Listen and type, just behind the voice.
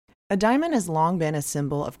A diamond has long been a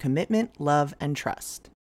symbol of commitment, love, and trust.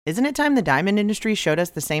 Isn't it time the diamond industry showed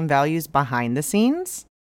us the same values behind the scenes?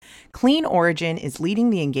 Clean Origin is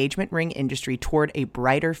leading the engagement ring industry toward a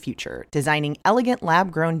brighter future, designing elegant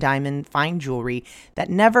lab-grown diamond fine jewelry that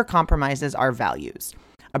never compromises our values.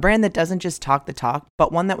 A brand that doesn't just talk the talk,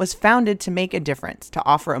 but one that was founded to make a difference, to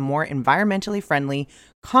offer a more environmentally friendly,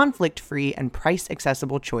 conflict-free, and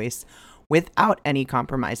price-accessible choice without any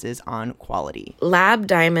compromises on quality. Lab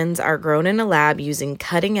diamonds are grown in a lab using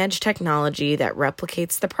cutting-edge technology that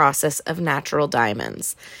replicates the process of natural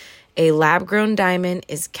diamonds. A lab-grown diamond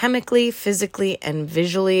is chemically, physically, and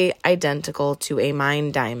visually identical to a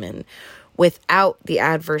mined diamond without the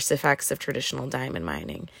adverse effects of traditional diamond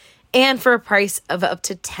mining. And for a price of up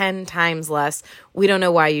to 10 times less, we don't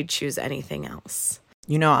know why you'd choose anything else.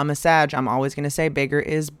 You know, I'm a Sag. I'm always going to say bigger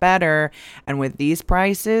is better. And with these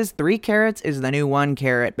prices, 3 carats is the new 1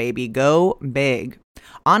 carat, baby. Go big.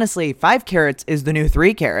 Honestly, 5 carats is the new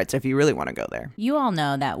 3 carats if you really want to go there. You all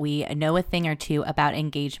know that we know a thing or two about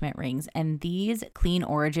engagement rings, and these Clean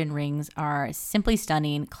Origin rings are simply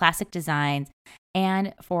stunning, classic designs,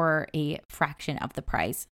 and for a fraction of the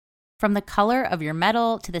price. From the color of your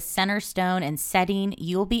metal to the center stone and setting,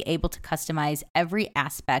 you'll be able to customize every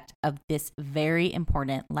aspect of this very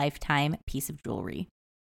important lifetime piece of jewelry.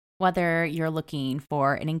 Whether you're looking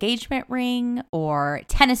for an engagement ring or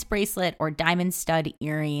tennis bracelet or diamond stud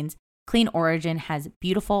earrings, Clean Origin has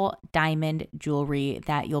beautiful diamond jewelry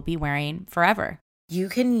that you'll be wearing forever. You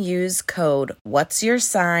can use code What's Your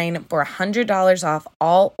Sign for $100 off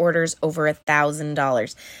all orders over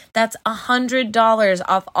 $1,000. That's $100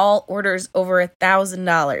 off all orders over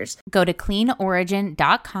 $1,000. Go to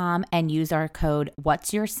cleanorigin.com and use our code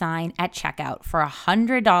What's Your Sign at checkout for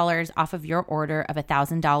 $100 off of your order of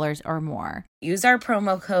 $1,000 or more. Use our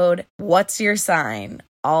promo code What's Your Sign,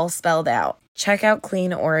 all spelled out. Check out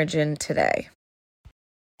Clean Origin today.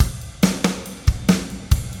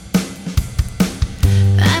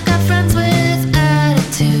 Friends with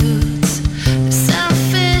attitudes, they're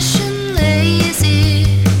selfish and lazy.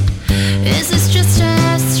 Is this just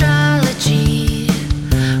astrology?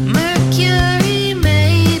 Mercury,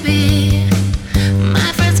 maybe.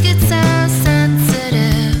 My friends get so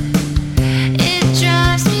sensitive, it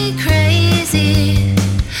drives me crazy.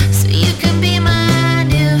 So you can be my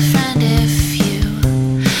new friend if you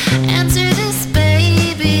answer this,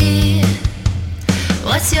 baby.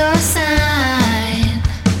 What's your sign?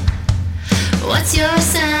 What's your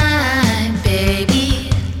sign, baby?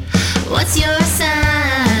 What's your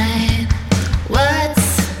sign?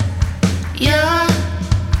 What's your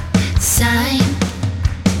sign?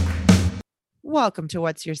 Welcome to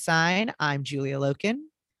What's Your Sign? I'm Julia Loken.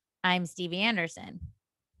 I'm Stevie Anderson.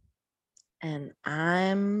 And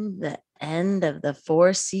I'm the end of the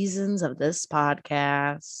 4 seasons of this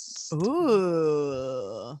podcast.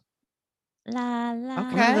 Ooh. La la.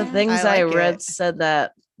 Okay. One of the things I I like read it. said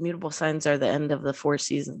that mutable signs are the end of the 4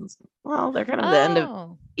 seasons. Well, they're kind of the end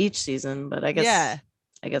of each season, but I guess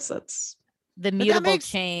that's the that mutable makes-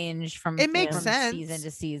 change from it makes from sense. season to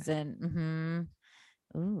season.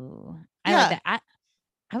 Ooh, I Yeah. like that.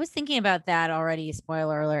 I was thinking about that already.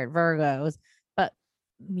 Spoiler alert, Virgos. But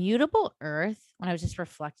mutable Earth, when I was just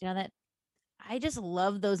reflecting on it, I just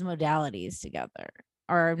love those modalities together,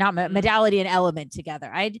 or not modality and element together.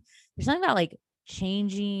 There's something about like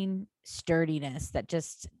changing sturdiness that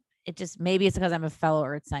just maybe it's because I'm a fellow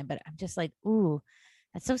earth sign, but I'm just like, ooh,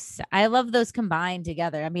 that's so I love those combined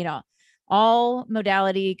together. I mean, all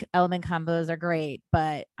modality element combos are great,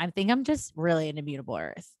 but I think I'm just really into mutable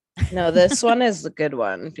earth. no, this one is the good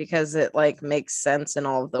one because it like makes sense in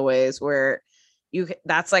all of the ways where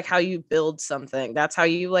that's like how you build something. That's how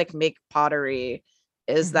you like make pottery,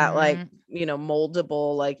 is that like, you know,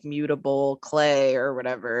 moldable, like mutable clay or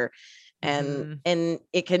whatever. And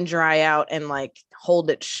it can dry out and like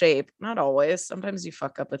hold its shape. Not always. Sometimes you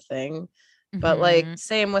fuck up a thing. But like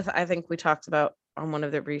same with, I think we talked about on one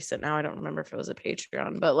of the recent, now I don't remember if it was a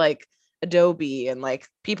Patreon, but like Adobe and like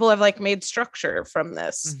people have like made structure from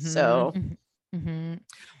this. So Well,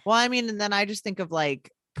 I mean, and then I just think of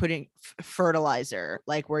like putting fertilizer,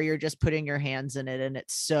 like where you're just putting your hands in it and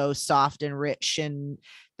it's so soft and rich and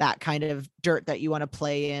that kind of dirt that you want to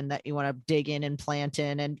play in, that you want to dig in and plant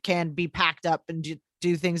in, and can be packed up and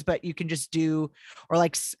do things, but you can just do, or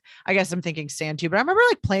like, I guess I'm thinking sand too, but I remember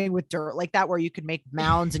like playing with dirt like that, where you could make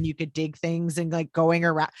mounds and you could dig things and like going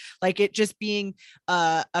around, like it just being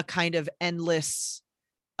a kind of endless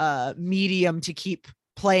medium to keep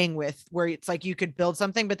playing with, where it's like you could build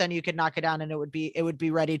something but then you could knock it down and it would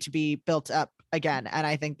be ready to be built up again. And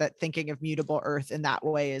I think that thinking of mutable earth in that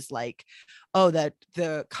way is like, oh, that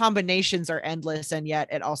the combinations are endless, and yet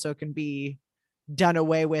it also can be done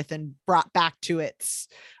away with and brought back to its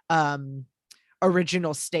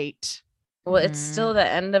original state. Well, it's still the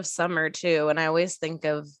end of summer too. And I always think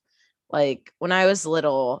of like when I was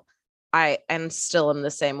little, I and still in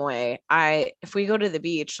the same way. If we go to the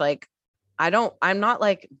beach, like I'm not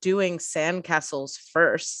like doing sandcastles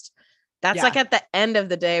first. That's like at the end of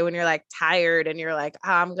the day when you're like tired and you're like,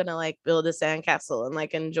 I'm gonna like build a sandcastle and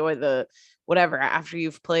like enjoy the whatever after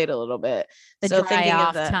you've played a little bit. The so dry thinking off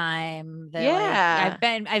of the time. Yeah.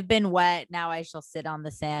 Like, I've been wet. Now I shall sit on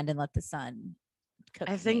the sand and let the sun cook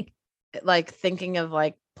I me. think like thinking of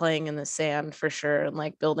like playing in the sand for sure and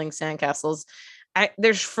like building sandcastles.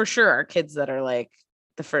 There's for sure are kids that are like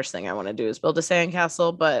the first thing I want to do is build a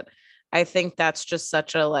sandcastle, but I think that's just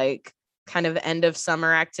such a like kind of end of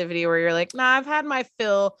summer activity where you're like, nah, I've had my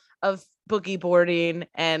fill of boogie boarding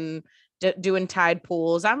and doing tide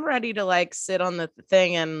pools. I'm ready to like sit on the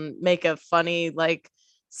thing and make a funny like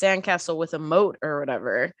sandcastle with a moat or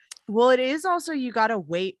whatever. Well, it is also, you got to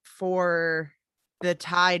wait for the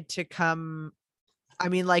tide to come. I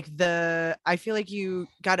mean, like I feel like you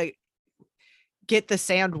got to get the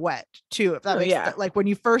sand wet too. If that makes sense. Like when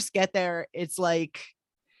you first get there, it's like,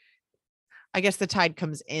 I guess the tide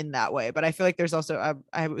comes in that way, but I feel like there's also,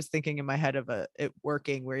 I was thinking in my head of it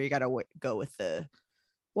working where you got to go with the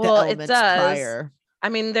elements it does. prior. I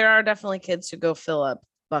mean, there are definitely kids who go fill up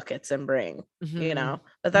buckets and bring,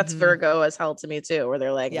 but that's Virgo as hell to me too, where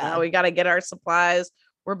they're like, no, we got to get our supplies.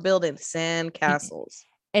 We're building sand castles.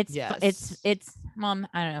 It's Mom,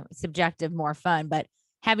 I don't know, subjective, more fun, but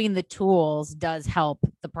having the tools does help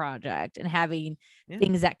the project and having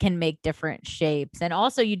things that can make different shapes. And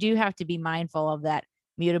also you do have to be mindful of that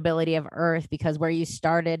mutability of earth, because where you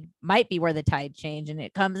started might be where the tide changed and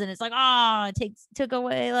it comes and it's like, oh, it took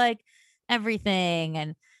away like everything.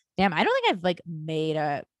 And damn, I don't think I've like made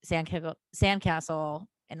a sandcastle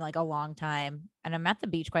in like a long time, and I'm at the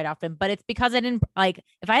beach quite often, but it's because I didn't like,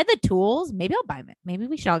 if I had the tools, maybe I'll buy them. Maybe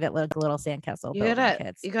we should all get like a little sandcastle.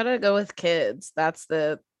 You gotta go with kids. That's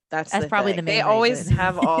probably thing. the main They always reason.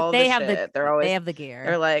 have all they the have shit. they have the gear.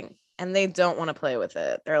 They're like, and they don't want to play with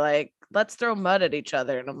it. They're like, let's throw mud at each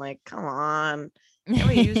other. And I'm like, come on, can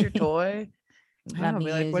we use your toy? I'll be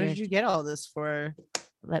like, what did you get all this for?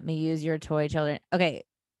 Let me use your toy, children. Okay,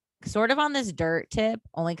 sort of on this dirt tip,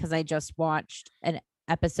 only because I just watched an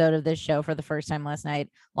episode of this show for the first time last night.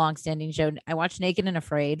 Long-standing show. I watched Naked and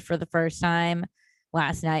Afraid for the first time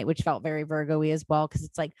last night, which felt very Virgo-y as well, because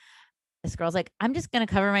it's like this girl's like, I'm just gonna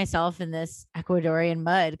cover myself in this Ecuadorian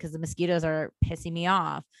mud because the mosquitoes are pissing me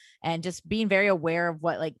off, and just being very aware of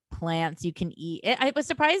what like plants you can eat. I was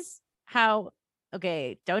surprised how,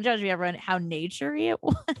 okay, don't judge me everyone, how naturey it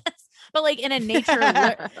was. But like in a nature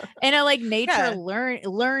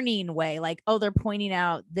learning way, like, oh, they're pointing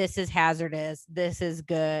out this is hazardous, this is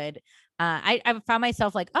good. I found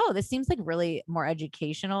myself like, oh, this seems like really more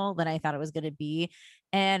educational than I thought it was going to be.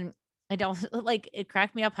 And I don't like, it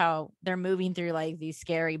cracked me up how they're moving through like these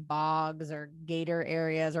scary bogs or gator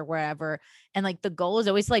areas or wherever, and like the goal is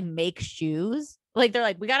always to like make shoes. Like they're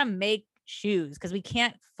like, we got to make shoes because we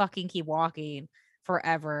can't fucking keep walking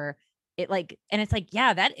forever. It like, and it's like,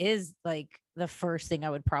 yeah, that is like the first thing I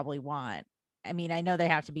would probably want. I mean, I know they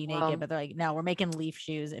have to be naked, but they're like, no, we're making leaf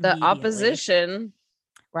shoes. The opposition,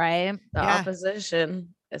 right?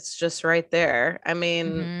 Opposition. It's just right there. I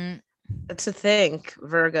mean, to think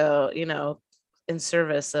Virgo, in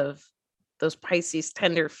service of those Pisces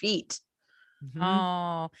tender feet.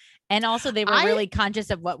 Oh, and also they were really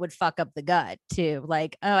conscious of what would fuck up the gut too.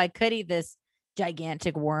 Like, oh, I could eat this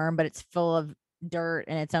gigantic worm, but it's full of dirt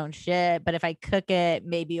and its own shit, but if I cook it,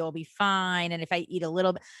 maybe it'll be fine. And if I eat a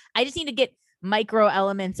little bit, I just need to get micro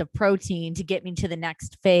elements of protein to get me to the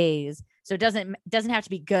next phase. So it doesn't have to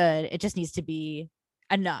be good, it just needs to be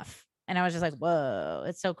enough. And I was just like, whoa,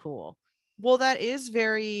 it's so cool. Well, that is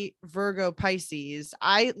very Virgo Pisces.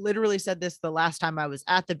 I literally said this the last time I was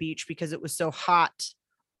at the beach because it was so hot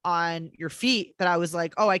on your feet that I was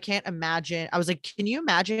like, oh, I can't imagine. I was like, can you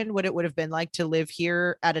imagine what it would have been like to live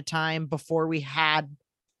here at a time before we had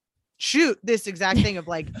this exact thing of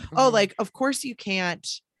like, oh, like, of course you can't,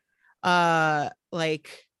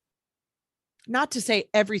 like, not to say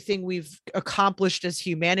everything we've accomplished as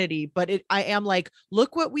humanity, but I am like,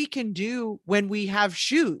 look what we can do when we have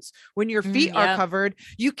shoes. When your feet are covered,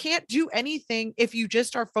 you can't do anything if you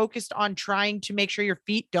just are focused on trying to make sure your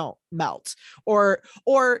feet don't melt or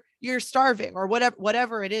you're starving or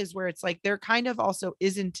whatever it is, where it's like there kind of also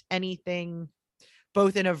isn't anything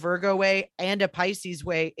both in a Virgo way and a Pisces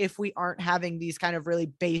way if we aren't having these kind of really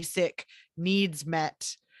basic needs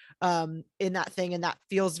met in that thing. And that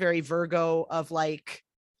feels very Virgo of like,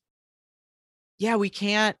 yeah, we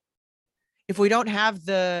can't, if we don't have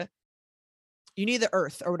you need the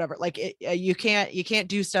earth or whatever, like you can't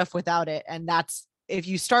do stuff without it. And that's, if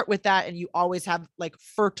you start with that and you always have like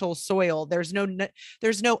fertile soil, there's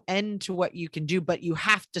no end to what you can do, but you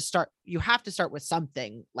have to start with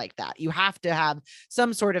something like that. You have to have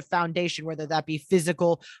some sort of foundation, whether that be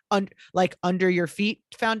physical, like under your feet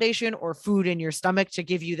foundation, or food in your stomach to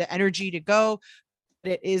give you the energy to go.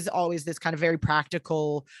 It is always this kind of very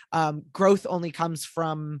practical, growth only comes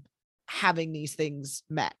from having these things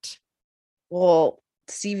met. Well,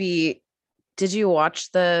 Stevie, did you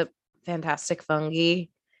watch the Fantastic Fungi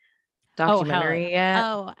documentary yet?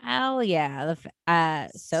 Oh, hell yeah.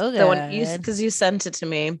 So good. The one because you sent it to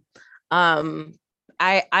me.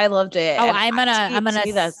 I loved it. Oh, And I'm on to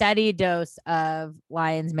me, a steady dose of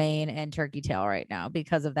lion's mane and turkey tail right now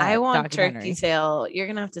because of that. I want documentary. turkey tail. You're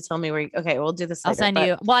gonna have to tell me where. Okay, we'll do this. I'll later, send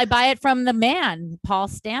you. Well, I buy it from the man, Paul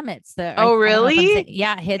Stamets. Oh, really?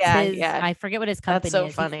 Yeah, his. Yeah. I forget what his company That's so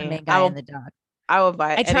is. funny. He's the main guy in the doc. I would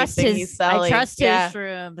buy. I trust anything his. He's selling. I trust his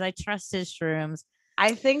shrooms. I trust his shrooms.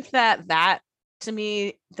 I think that to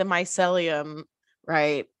me, the mycelium,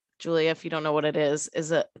 right, Julia, if you don't know what it is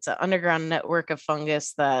it's an underground network of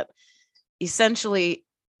fungus that essentially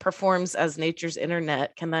performs as nature's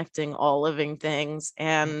internet, connecting all living things.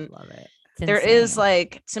 And I love it. There is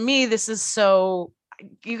like, to me, this is so,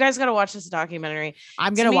 you guys got to watch this documentary.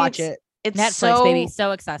 I'm going to watch it. It's Netflix, so baby,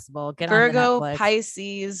 so accessible. Get Virgo, on Netflix.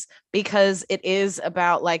 Pisces, because it is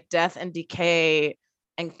about like death and decay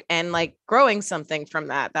and like growing something from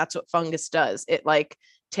that. That's what fungus does. It like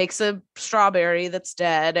takes a strawberry that's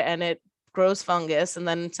dead and it grows fungus, and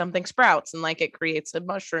then something sprouts and like it creates a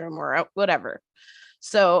mushroom or whatever.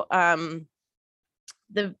 So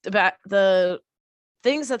the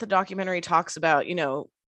things that the documentary talks about,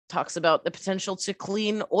 talks about the potential to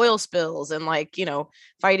clean oil spills and like,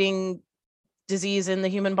 fighting disease in the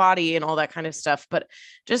human body and all that kind of stuff. But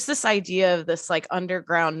just this idea of this like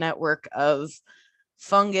underground network of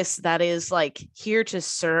fungus that is like here to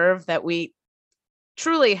serve, that we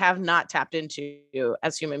truly have not tapped into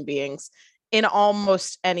as human beings in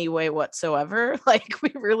almost any way whatsoever. Like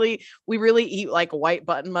we really eat like white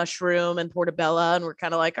button mushroom and portobello, and we're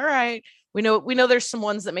kind of like, all right, we know there's some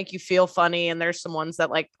ones that make you feel funny and there's some ones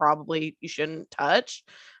that like probably you shouldn't touch,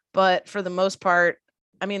 but for the most part,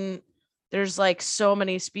 I mean, there's like so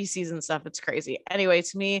many species and stuff. It's crazy. Anyway,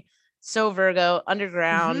 to me, so Virgo,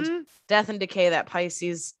 underground, death and decay, that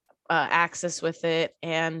Pisces axis with it,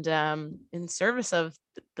 and in service of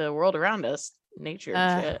the world around us, nature.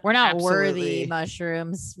 We're not Absolutely. worthy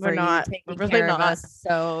mushrooms. We're not. Taking We're really care of not. us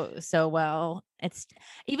so well. It's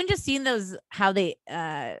even just seeing those, how they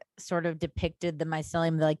sort of depicted the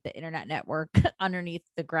mycelium, like the internet network underneath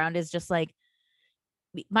the ground, is just like,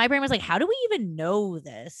 my brain was like, how do we even know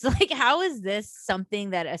this? Like, how is this something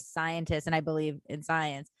that a scientist, and I believe in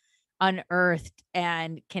science, unearthed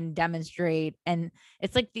and can demonstrate? And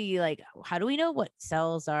it's like how do we know what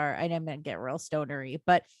cells are? I'm gonna get real stonery,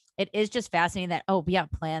 but it is just fascinating that, oh yeah,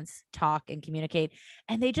 plants talk and communicate,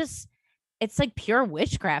 and it's like pure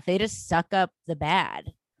witchcraft. They just suck up the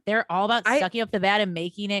bad. They're all about sucking up the bad and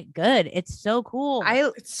making it good. It's so cool.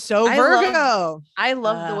 It's so Virgo. I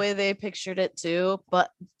love the way they pictured it too, but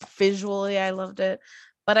visually I loved it.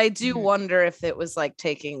 But I do wonder if it was like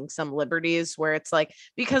taking some liberties where it's like,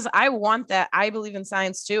 because I want that. I believe in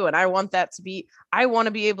science too. And I want that to be, I want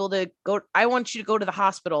to be able to go, I want you to go to the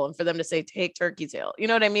hospital and for them to say, take turkey tail. You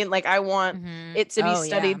know what I mean? Like I want it to be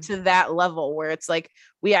studied to that level where it's like,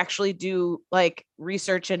 we actually do like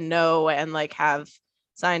research and know and like have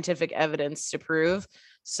scientific evidence to prove.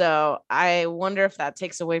 So I wonder if that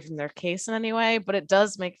takes away from their case in any way, but it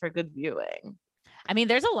does make for good viewing. I mean,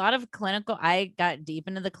 there's a lot of clinical, I got deep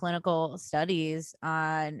into the clinical studies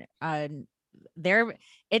on there.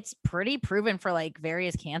 It's pretty proven for like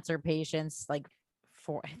various cancer patients, like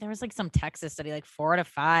there was like some Texas study, like 4 out of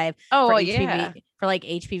 5. Oh, for yeah. HPV, for like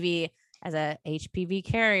HPV. As a HPV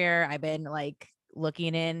carrier, I've been like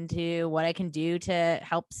looking into what I can do to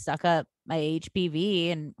help suck up my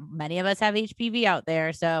HPV, and many of us have HPV out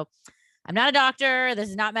there. So I'm not a doctor. This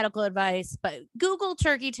is not medical advice, but Google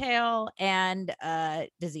turkey tail and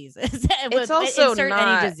diseases. It's also insert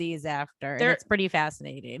not any disease after. And it's pretty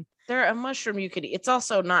fascinating. They're a mushroom you could eat. It's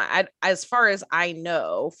also not, as far as I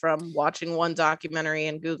know from watching one documentary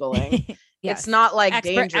and Googling, it's not like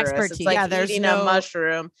dangerous. Expertise. It's like eating a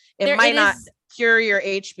mushroom. It might not cure your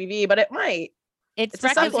HPV, but it might. It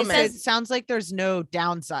sounds like there's no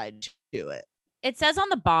downside to it. it says on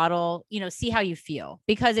the bottle, see how you feel,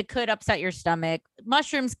 because it could upset your stomach.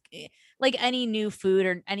 Mushrooms, like any new food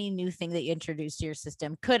or any new thing that you introduce to your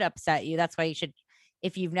system, could upset you. That's why you should,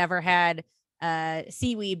 if you've never had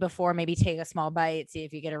seaweed before, maybe take a small bite, see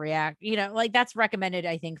if you get a react, like that's recommended,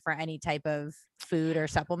 I think, for any type of food or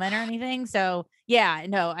supplement or anything. So yeah,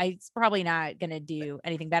 no, it's probably not going to do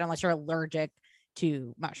anything bad unless you're allergic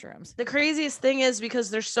to mushrooms. The craziest thing is because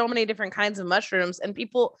there's so many different kinds of mushrooms and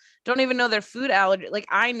people don't even know their food allergy. Like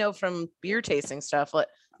I know from beer tasting stuff, like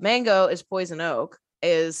mango is poison oak,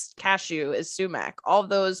 is cashew, is sumac. All of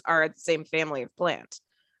those are the same family of plant.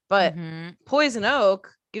 But poison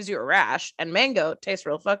oak gives you a rash and mango tastes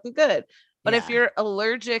real fucking good. But if you're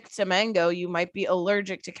allergic to mango, you might be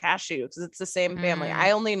allergic to cashew because it's the same family.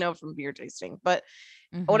 I only know from beer tasting, but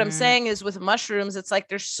what I'm saying is with mushrooms, it's like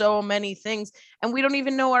there's so many things and we don't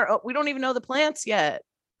even know the plants yet.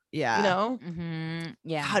 Yeah.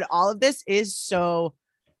 Yeah. God, all of this is so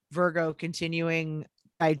Virgo, continuing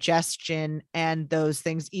digestion and those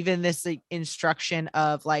things, even this like instruction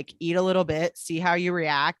of like eat a little bit, see how you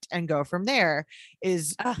react and go from there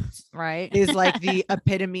is right. is like the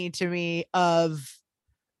epitome to me of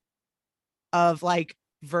like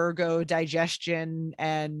Virgo digestion,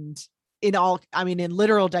 and in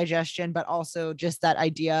literal digestion, but also just that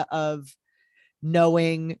idea of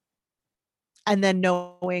knowing and then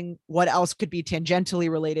knowing what else could be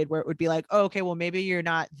tangentially related, where it would be like, oh, okay, well, maybe you're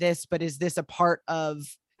not this, but is this a part of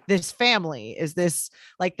this family? Is this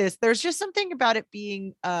like this? There's just something about it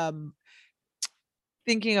being,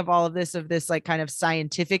 thinking of all of this like kind of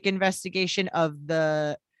scientific investigation of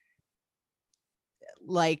the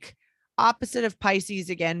like opposite of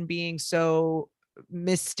Pisces, again, being so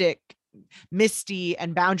misty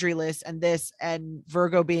and boundaryless, and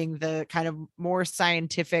Virgo being the kind of more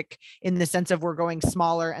scientific in the sense of we're going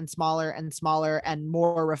smaller and smaller and smaller and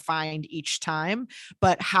more refined each time,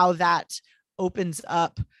 but how that opens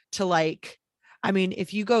up to like, I mean,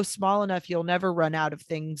 if you go small enough, you'll never run out of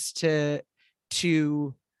things to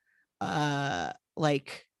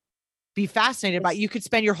like be fascinated about. You could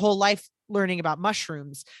spend your whole life learning about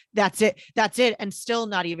mushrooms. That's it. And still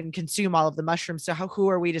not even consume all of the mushrooms. So who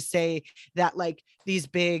are we to say that like these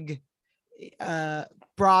big,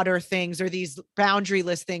 broader things or these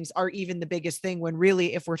boundaryless things are even the biggest thing, when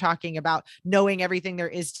really, if we're talking about knowing everything there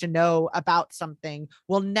is to know about something,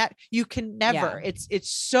 well, you can never, it's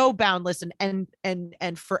so boundless and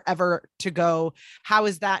forever to go. How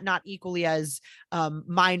is that not equally as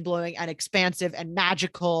mind-blowing and expansive and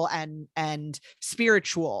magical and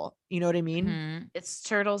spiritual? You know what I mean? It's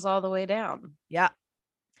turtles all the way down. Yeah.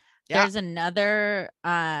 There's another,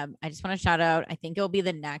 I just want to shout out, I think it'll be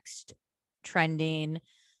the next trending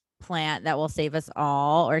plant that will save us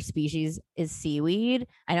all, or species, is seaweed.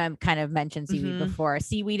 I know I've kind of mentioned seaweed before.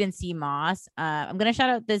 Seaweed and sea moss. I'm going to shout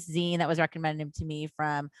out this zine that was recommended to me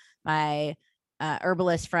from my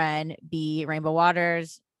herbalist friend, B Rainbow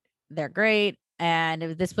Waters. They're great. And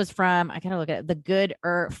this was from, I gotta look at it, the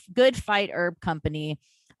Good Fight Herb Company.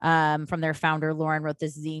 From their founder, Lauren, wrote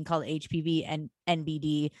this zine called HPV and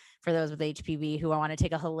NBD for those with HPV who want to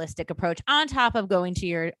take a holistic approach on top of going to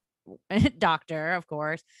your doctor, of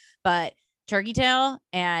course. But turkey tail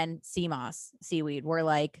and sea moss, seaweed, were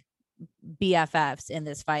like BFFs in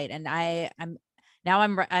this fight. And I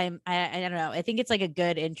don't know. I think it's like a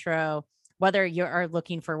good intro, whether you are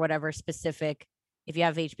looking for whatever specific, if you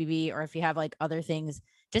have HPV or if you have like other things,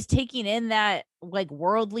 just taking in that like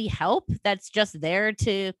worldly help that's just there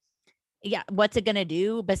to, what's it going to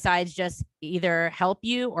do besides just either help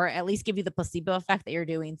you or at least give you the placebo effect that you're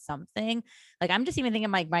doing something. Like, I'm just even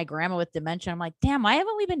thinking like my grandma with dementia. I'm like, damn, why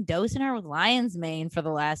haven't we been dosing her with lion's mane for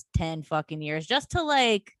the last 10 fucking years? Just to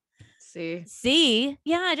like see.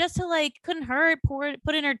 Yeah. Just to like, couldn't hurt,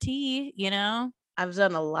 put in her tea, I've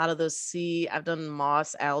done a lot of those I've done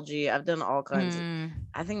moss, algae. I've done all kinds of,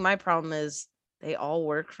 I think my problem is they all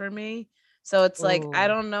work for me. So it's like, I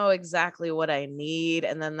don't know exactly what I need.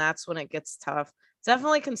 And then that's when it gets tough.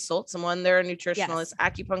 Definitely consult someone. There are nutritionalists,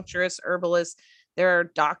 acupuncturists, herbalists. There are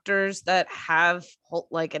doctors that have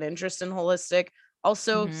like an interest in holistic.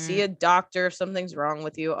 Also see a doctor if something's wrong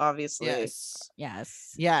with you, obviously.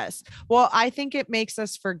 Yes. Well, I think it makes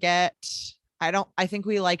us forget. I think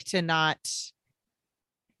we like to not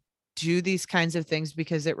do these kinds of things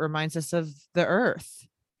because it reminds us of the earth.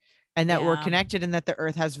 And that we're connected, and that the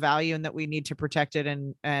earth has value, and that we need to protect it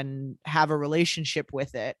and have a relationship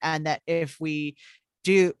with it. And that if we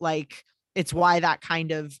do, like, it's why that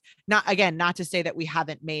kind of, not to say that we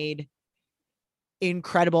haven't made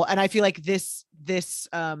incredible. And I feel like this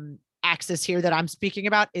axis here that I'm speaking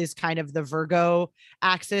about is kind of the Virgo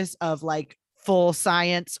axis of like full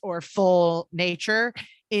science or full nature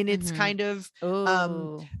in its Mhm. kind of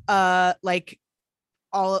Ooh. like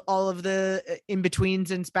all of the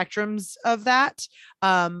in-betweens and spectrums of that.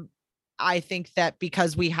 I think that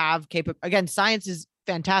because we have again, science is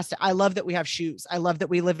fantastic. I love that we have shoes. I love that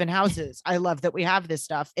we live in houses. I love that we have this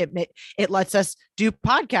stuff. It lets us do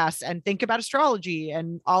podcasts and think about astrology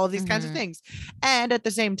and all of these kinds of Mhm. things. And at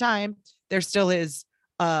the same time, there still is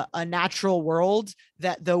a natural world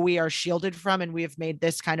that, though we are shielded from and we have made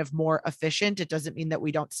this kind of more efficient, it doesn't mean that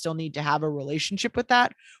we don't still need to have a relationship with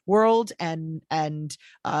that world and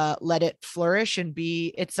let it flourish and be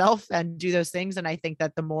itself and do those things. And I think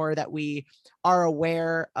that the more that we are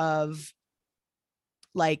aware of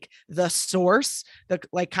like the source, the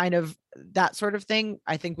like kind of that sort of thing,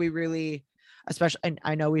 I think we really, especially, and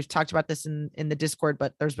I know we've talked about this in the Discord,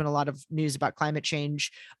 but there's been a lot of news about climate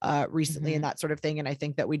change recently and that sort of thing. And I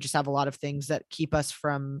think that we just have a lot of things that keep us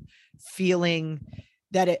from feeling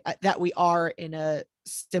that we are in a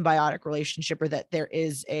symbiotic relationship, or that there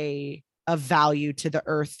is a value to the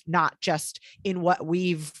earth, not just in what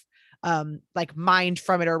we've like mined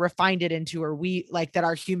from it or refined it into, or we like that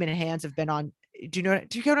our human hands have been on. Do you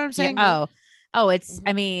get what I'm saying? Oh, it's,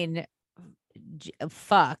 I mean,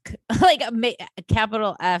 fuck, like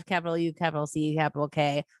capital F, capital U, capital C, capital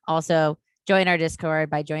K. Also join our Discord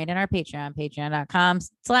by joining our Patreon,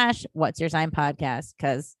 patreon.com/what's your sign podcast.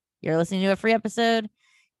 Cause you're listening to a free episode.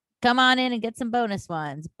 Come on in and get some bonus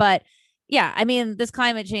ones. But yeah, I mean, this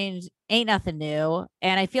climate change ain't nothing new.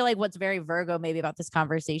 And I feel like what's very Virgo maybe about this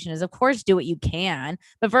conversation is, of course, do what you can.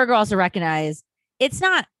 But Virgo also recognize it's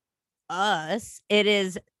not us.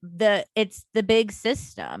 It's the big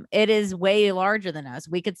system. It is way larger than us.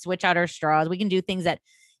 We could switch out our straws. We can do things that,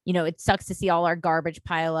 it sucks to see all our garbage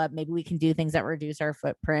pile up. Maybe we can do things that reduce our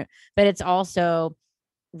footprint. But it's also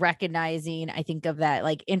recognizing, I think, of that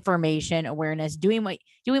like information awareness, doing what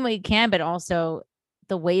you can, but also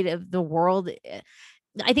the weight of the world.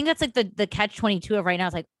 I think that's like the catch 22 of right now.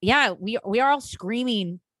 It's like, yeah, we are all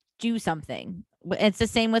screaming, do something. It's the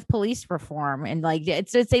same with police reform, and like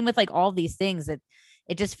it's the same with like all these things. That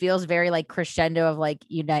it just feels very like crescendo of like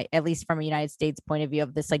at least from a United States point of view,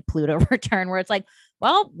 of this like Pluto return, where it's like,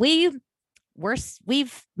 well, we've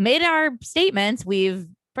made our statements, we've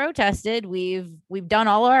protested, we've done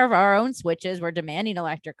all of our own switches, we're demanding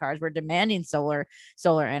electric cars, we're demanding solar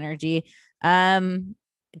energy.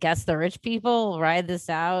 Guess the rich people ride this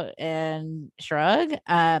out and shrug.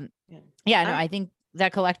 I think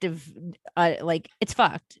that collective, like, it's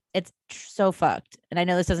fucked. It's so fucked. And I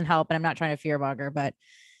know this doesn't help, and I'm not trying to fearmonger, but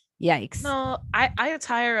yikes. No, I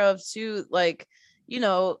tire of too, like,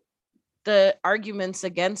 the arguments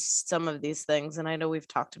against some of these things. And I know we've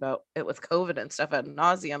talked about it with COVID and stuff ad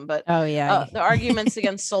nauseum, but the arguments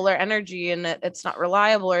against solar energy and it's not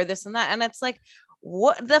reliable or this and that. And it's like,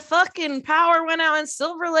 what the fucking power went out in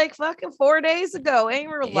Silver Lake fucking 4 days ago.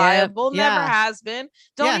 Ain't reliable. Never has been.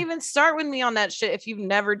 Don't even start with me on that shit if you've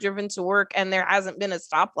never driven to work and there hasn't been a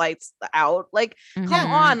stoplight out. Like,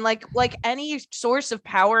 come on. Like any source of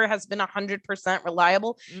power has been 100%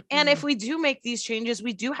 reliable. And if we do make these changes,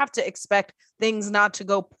 we do have to expect things not to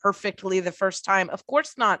go perfectly the first time. Of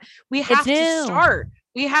course not. We have to start.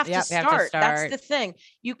 We have to start. That's the thing.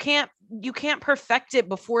 You can't perfect it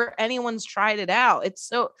before anyone's tried it out.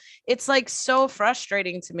 It's like so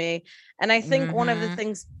frustrating to me. And I think one of the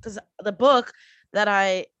things, because the book that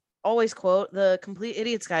I always quote, The Complete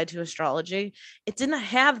Idiot's Guide to Astrology, it didn't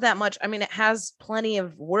have that much. I mean, it has plenty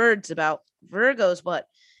of words about Virgos, but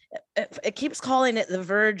it keeps calling it the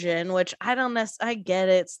Virgin, which I get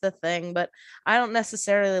it, it's the thing, but I don't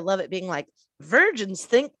necessarily love it being like, virgins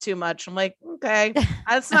think too much. I'm like, okay,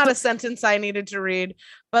 that's not a sentence I needed to read,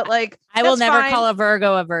 but like, I will never call a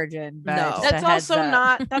Virgo a virgin. But no, that's also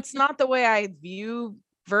that's not the way I view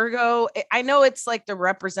Virgo. I know it's like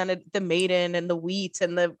the maiden and the wheat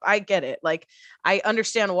and I get it. Like, I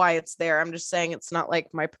understand why it's there. I'm just saying it's not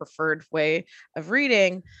like my preferred way of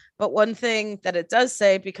reading. But one thing that it does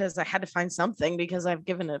say, because I had to find something, because I've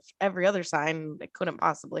given it every other sign, I couldn't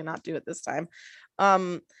possibly not do it this time,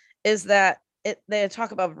 is that they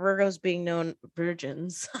talk about Virgos being known,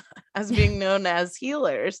 virgins, as being known as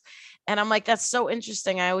healers. And I'm like, that's so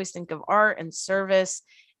interesting. I always think of art and service.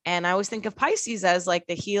 And I always think of Pisces as like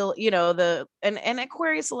the heal, and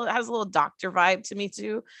Aquarius has a little doctor vibe to me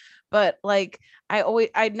too. But like,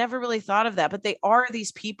 I'd never really thought of that, but they are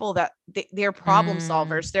these people that they're problem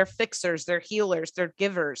solvers, they're fixers, they're healers, they're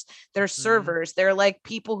givers, they're servers. They're like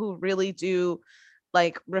people who really do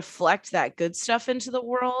like reflect that good stuff into the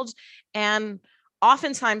world. And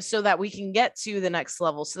oftentimes so that we can get to the next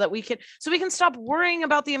level, so we can stop worrying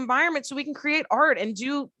about the environment, so we can create art and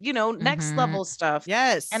do, next level stuff.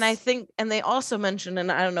 Yes. And I think, and they also mentioned,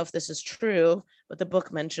 and I don't know if this is true, but the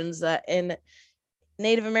book mentions that in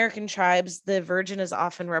Native American tribes, the virgin is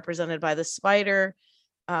often represented by the spider.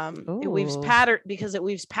 It weaves because it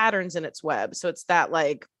weaves patterns in its web. So it's that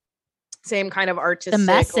like same kind of artistic the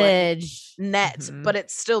message net, but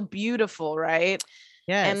it's still beautiful, right?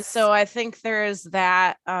 Yes. And so I think there's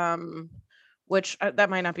that, which that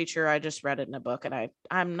might not be true. I just read it in a book, and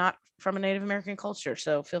I'm not from a Native American culture,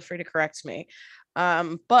 so feel free to correct me.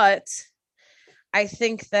 But I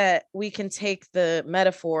think that we can take the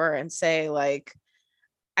metaphor and say, like,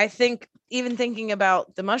 I think even thinking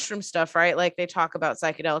about the mushroom stuff, right? Like they talk about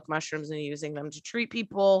psychedelic mushrooms and using them to treat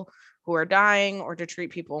people who are dying or to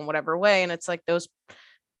treat people in whatever way. And it's like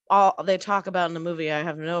all they talk about in the movie. I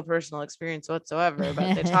have no personal experience whatsoever,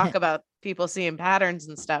 but they talk about people seeing patterns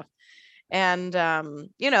and stuff. And,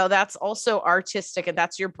 that's also artistic, and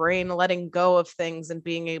that's your brain letting go of things and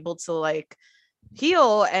being able to like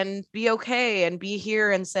heal and be okay and be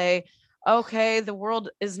here and say, okay, the world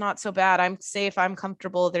is not so bad. I'm safe. I'm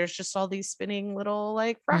comfortable. There's just all these spinning little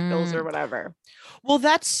like fractals or whatever. Well,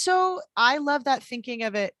 I love that, thinking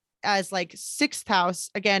of it as like sixth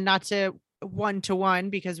house, again, not to one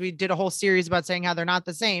because we did a whole series about saying how they're not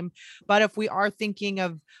the same. But if we are thinking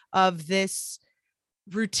of this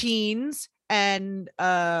routines and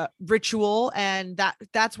ritual, and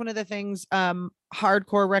that's one of the things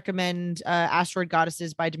hardcore recommend Asteroid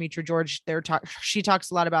Goddesses by Demetra George. She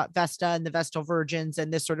talks a lot about Vesta and the Vestal Virgins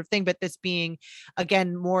and this sort of thing, but this being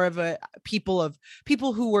again more of a people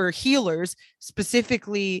who were healers,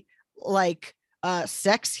 specifically like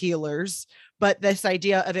sex healers, but this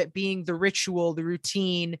idea of it being the ritual, the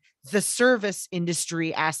routine, the service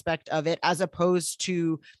industry aspect of it, as opposed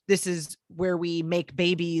to this is where we make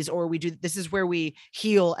babies, or this is where we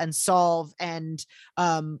heal and solve and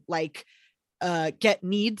get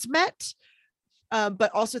needs met.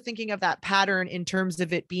 But also thinking of that pattern in terms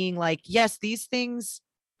of it being like, yes, these things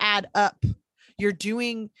add up. You're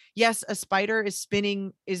doing, yes, a spider is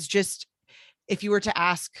spinning is just, if you were to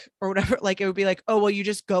ask or whatever, like it would be like, oh, well, you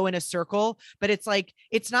just go in a circle, but it's like,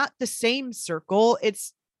 it's not the same circle.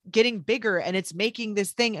 It's getting bigger and it's making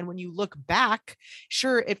this thing. And when you look back,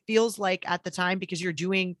 sure, it feels like at the time, because you're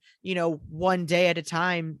doing, one day at a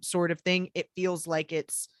time sort of thing, it feels like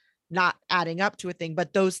it's not adding up to a thing,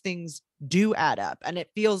 but those things do add up. And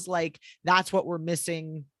it feels like that's what we're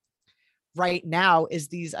missing right now, is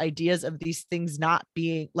these ideas of these things not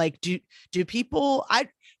being like, do people,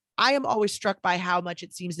 I am always struck by how much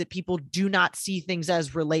it seems that people do not see things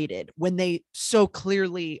as related when they so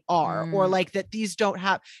clearly are, or like that these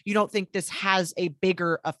you don't think this has a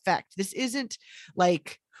bigger effect. This isn't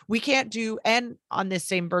like, we can't do, and on this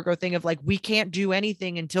same Virgo thing of like, we can't do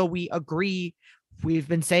anything until we agree. We've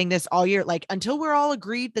been saying this all year, like until we're all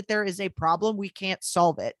agreed that there is a problem, we can't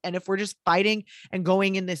solve it. And if we're just fighting and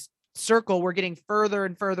going in this circle, we're getting further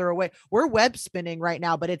and further away. We're web spinning right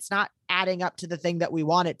now, but it's not adding up to the thing that we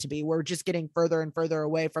want it to be. We're just getting further and further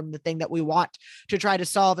away from the thing that we want to try to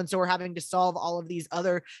solve. And so we're having to solve all of these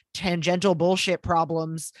other tangential bullshit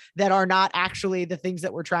problems that are not actually the things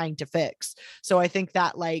that we're trying to fix. So I think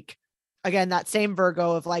that, like, again, that same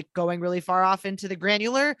Virgo of like going really far off into the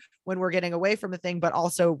granular when we're getting away from a thing, but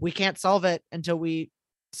also we can't solve it until we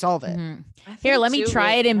solve it. Here, let me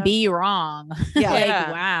try it and be wrong. Yeah. Like,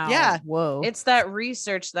 Yeah. wow. Yeah. Whoa. It's that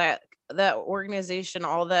research, that organization,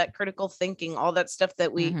 all that critical thinking, all that stuff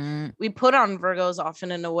that we put on Virgos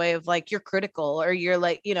often in a way of like, you're critical, or you're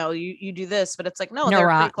like, you do this, but it's like, no, they're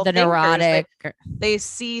critical thinkers. Neurotic. They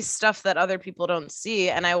see stuff that other people don't see.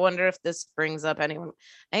 And I wonder if this brings up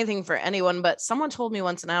anything for anyone, but someone told me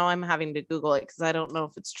once, now I'm having to Google it because I don't know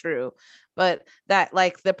if it's true, but that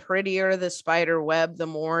like the prettier the spider web, the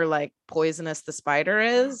more like poisonous the spider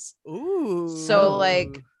is. Ooh. So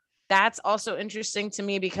like, that's also interesting to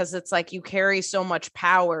me, because it's like you carry so much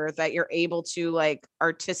power that you're able to like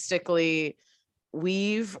artistically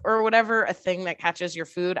weave or whatever, a thing that catches your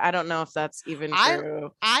food. I don't know if that's even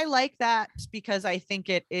true. I like that because I think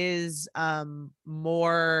it is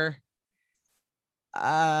more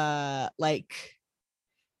like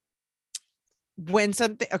when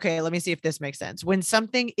something, okay, let me see if this makes sense. When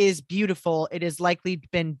something is beautiful, it has likely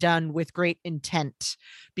been done with great intent,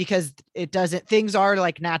 because things are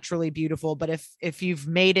like naturally beautiful, but if you've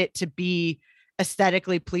made it to be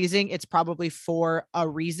aesthetically pleasing, it's probably for a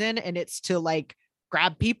reason, and it's to like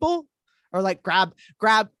grab people, or like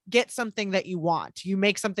get something that you want. You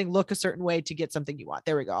make something look a certain way to get something you want.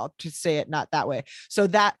 There we go. I'll just say it not that way. So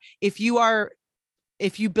that if you are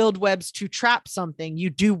if you build webs to trap something, you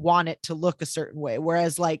do want it to look a certain way.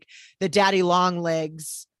 Whereas like the daddy long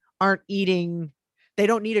legs aren't eating, they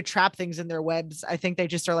don't need to trap things in their webs. I think they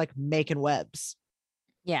just are like making webs.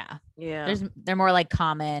 Yeah. Yeah. They're more like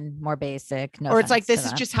common, more basic. No Or it's like, offense to this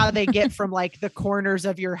is them. just how they get from like the corners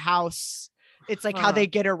of your house. It's like how they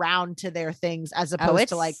get around to their things, as opposed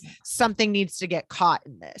to like something needs to get caught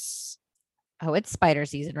in this. Oh, it's spider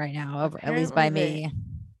season right now, at least by me.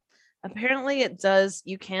 Apparently it does.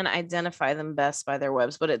 You can identify them best by their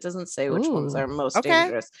webs, but it doesn't say which ones are most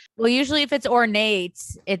dangerous. Well, usually if it's ornate,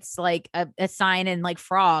 it's like a sign in like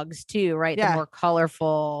frogs too, right? Yeah. The more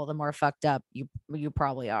colorful, the more fucked up you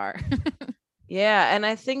probably are. Yeah. And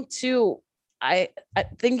I think too, I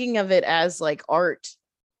thinking of it as like art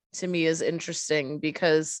to me is interesting,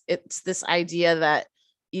 because it's this idea that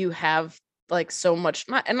you have like so much,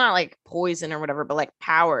 not like poison or whatever, but like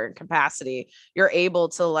power and capacity. You're able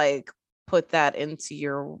to like put that into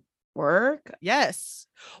your work. Yes.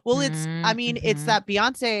 Well, it's, I mean, it's that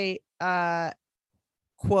Beyonce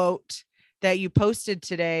quote that you posted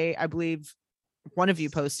today. I believe one of you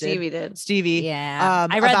posted. Stevie did. Stevie. Yeah.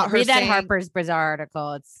 I read that Harper's Bazaar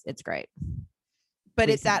article. It's great. But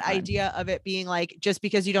it's that idea of it being like, just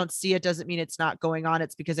because you don't see it doesn't mean it's not going on.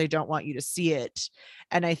 It's because I don't want you to see it.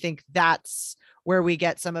 And I think that's where we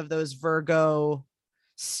get some of those Virgo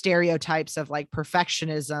stereotypes of like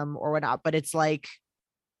perfectionism or whatnot. But it's like,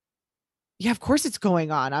 yeah, of course it's going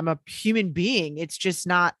on. I'm a human being. It's just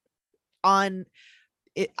not on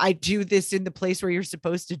it. I do this in the place where you're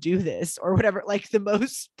supposed to do this or whatever, like the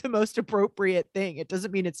most appropriate thing. It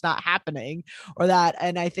doesn't mean it's not happening or that.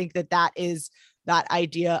 And I think that is that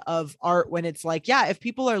idea of art, when it's like, yeah, if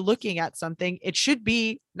people are looking at something, it should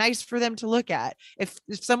be nice for them to look at. If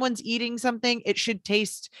someone's eating something, it should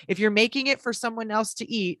taste, if you're making it for someone else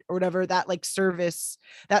to eat or whatever, that like service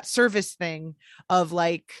thing of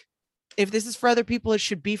like, if this is for other people, it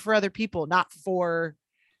should be for other people, not for,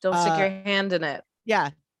 don't stick your hand in it. Yeah.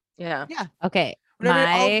 Okay. Whatever,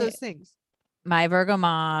 all of those things. My Virgo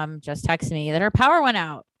mom just texted me that her power went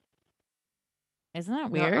out. Isn't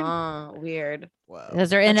that weird? Weird. Because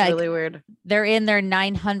they're in really weird. They're in their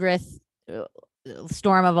 900th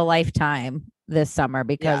storm of a lifetime this summer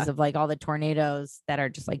because of like all the tornadoes that are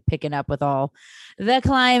just like picking up with all the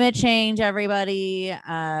climate change, everybody.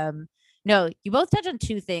 No, you both touched on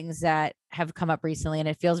two things that have come up recently, and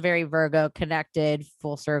it feels very Virgo connected,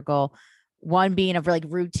 full circle. One being of like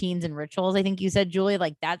routines and rituals. I think you said, Julie,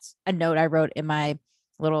 like that's a note I wrote in my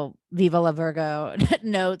little Viva la Virgo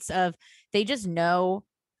notes of, they just know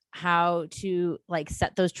how to like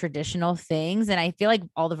set those traditional things. And I feel like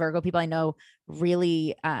all the Virgo people I know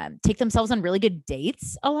really take themselves on really good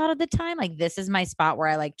dates a lot of the time. Like, this is my spot where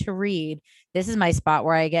I like to read. This is my spot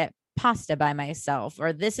where I get pasta by myself,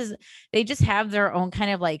 or they just have their own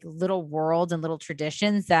kind of like little worlds and little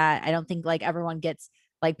traditions that I don't think like everyone gets,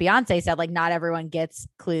 like Beyonce said, like not everyone gets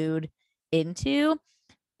clued into.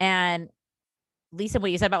 And Lisa,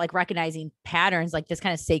 what you said about like recognizing patterns, like this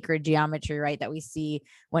kind of sacred geometry, right, that we see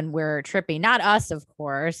when we're tripping, not us, of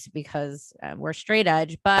course, because we're straight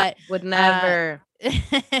edge, but would never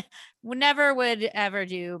would ever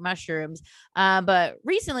do mushrooms. But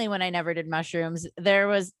recently when I never did mushrooms, there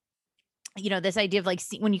was, this idea of like,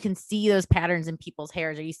 when you can see those patterns in people's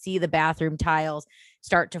hairs, or you see the bathroom tiles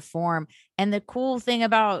start to form. And the cool thing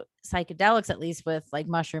about psychedelics, at least with like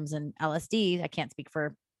mushrooms and LSD, I can't speak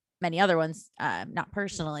for many other ones, not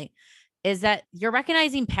personally, is that you're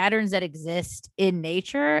recognizing patterns that exist in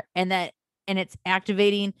nature, and it's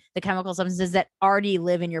activating the chemical substances that already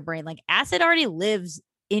live in your brain. Like acid already lives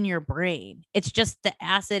in your brain. It's just the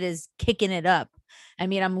acid is kicking it up. I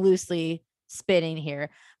mean, I'm loosely spitting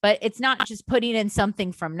here, but it's not just putting in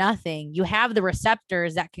something from nothing. You have the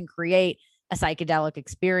receptors that can create a psychedelic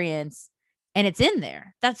experience, and it's in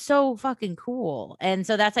there. That's so fucking cool. And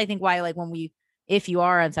so that's, I think, why like if you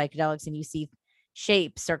are on psychedelics and you see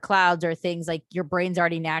shapes or clouds or things, like your brain's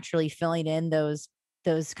already naturally filling in those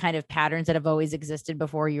kind of patterns that have always existed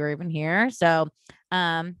before you were even here. So,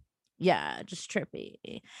 yeah, just trippy.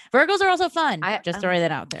 Virgos are also fun. Just throwing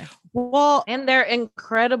that out there. Well, and they're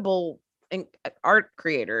incredible art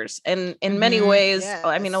creators, and in many ways,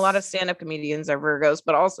 I mean, a lot of stand-up comedians are Virgos,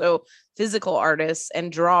 but also physical artists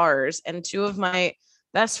and drawers. And two of my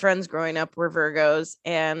best friends growing up were Virgos,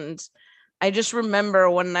 and I just remember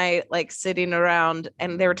one night, like sitting around,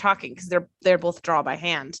 and they were talking because they're both draw by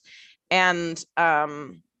hand, and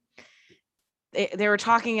they were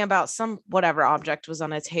talking about some whatever object was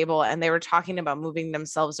on a table, and they were talking about moving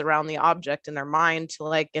themselves around the object in their mind to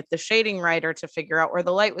like get the shading right, or to figure out where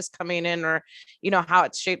the light was coming in, or how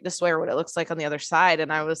it's shaped this way or what it looks like on the other side.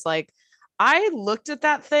 And I was like, I looked at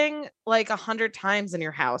that thing like 100 times in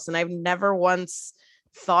your house, and I've never once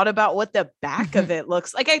thought about what the back of it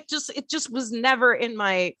looks like. It just was never in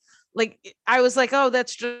my, like, I was like, oh,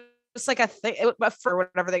 that's just like a thing, but for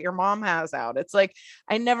whatever that your mom has out. It's like,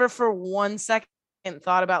 I never for 1 second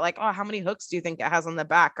thought about like, oh, how many hooks do you think it has on the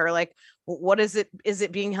back? Or like, what is it? Is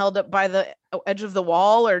it being held up by the edge of the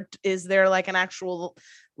wall? Or is there like an actual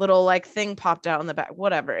little like thing popped out in the back?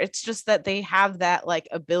 Whatever. It's just that they have that like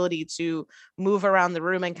ability to move around the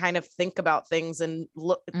room and kind of think about things and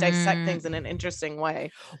dissect things in an interesting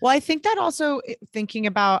way. Well, I think that also thinking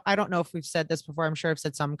about, I don't know if we've said this before, I'm sure I've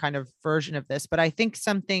said some kind of version of this, but I think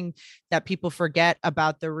something that people forget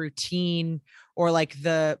about the routine, or like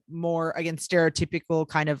the more, again, stereotypical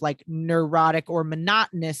kind of like neurotic or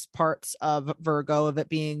monotonous parts of Virgo, of it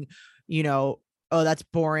being, you know, oh, that's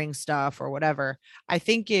boring stuff or whatever. I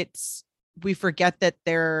think we forget that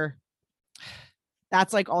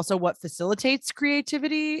that's like also what facilitates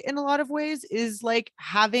creativity in a lot of ways, is like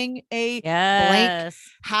having a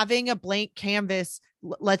blank canvas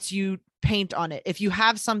lets you paint on it. If you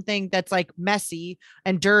have something that's like messy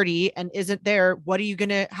and dirty and isn't there,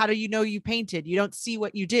 how do you know you painted? You don't see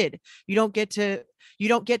what you did. You don't get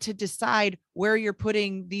to decide where you're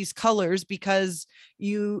putting these colors, because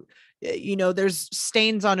you know, there's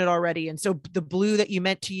stains on it already. And so the blue that you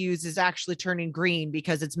meant to use is actually turning green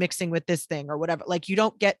because it's mixing with this thing or whatever. Like, you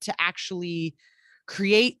don't get to actually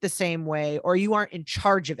create the same way, or you aren't in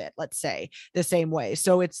charge of it, let's say, the same way.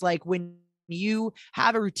 So it's like, when you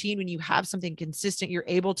have a routine, when you have something consistent, you're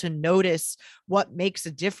able to notice what makes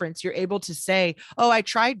a difference. You're able to say, oh, I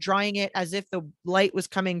tried drawing it as if the light was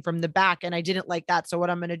coming from the back and I didn't like that. So what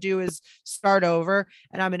I'm going to do is start over,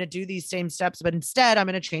 and I'm going to do these same steps, but instead I'm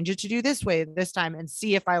going to change it to do this way this time and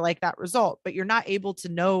see if I like that result. But you're not able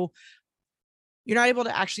to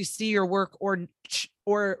actually see your work or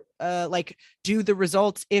like do the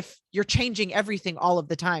results if you're changing everything all of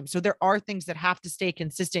the time. So there are things that have to stay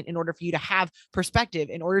consistent in order for you to have perspective,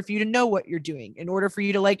 in order for you to know what you're doing, in order for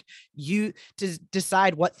you to to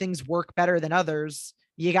decide what things work better than others.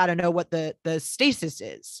 You got to know what the stasis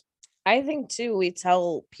is. I think too, we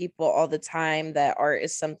tell people all the time that art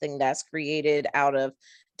is something that's created out of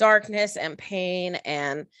darkness and pain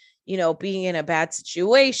and, you know, being in a bad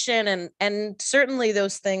situation, and certainly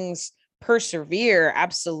those things persevere,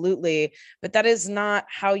 absolutely, but that is not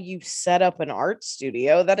how you set up an art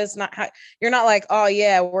studio. That is not how, you're not like, oh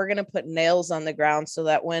yeah, we're going to put nails on the ground so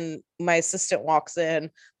that when my assistant walks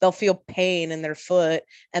in, they'll feel pain in their foot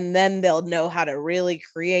and then they'll know how to really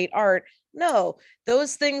create art. No,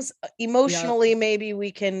 those things emotionally, maybe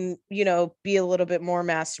we can, you know, be a little bit more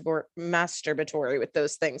masturbatory with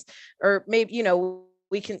those things, or maybe, you know,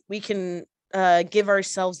 we can give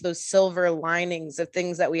ourselves those silver linings of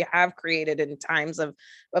things that we have created in times of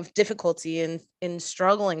difficulty and in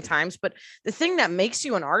struggling times. But the thing that makes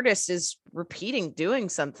you an artist is repeating, doing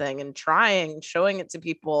something and trying, showing it to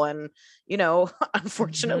people, and, you know,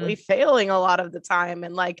 unfortunately failing a lot of the time.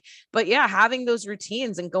 And like, but yeah, having those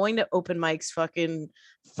routines and going to open mics fucking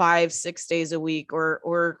 5-6 days a week,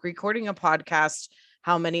 or recording a podcast,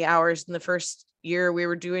 how many hours in the first year we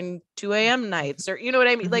were doing 2 a.m. nights, or, you know what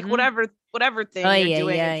I mean? Like whatever thing you're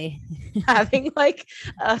doing, having like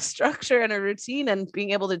a structure and a routine and being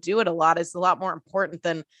able to do it a lot is a lot more important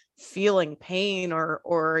than feeling pain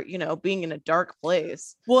or, you know, being in a dark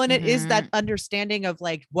place. Well, and it is that understanding of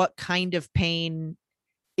like what kind of pain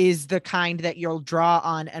is the kind that you'll draw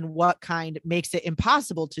on and what kind makes it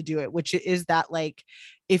impossible to do it, which is that, like,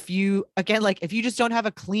 if you just don't have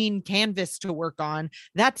a clean canvas to work on,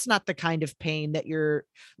 that's not the kind of pain that you're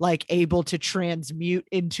like able to transmute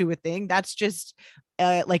into a thing. That's just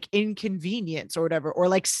like inconvenience or whatever. Or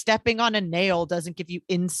like stepping on a nail doesn't give you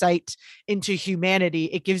insight into humanity.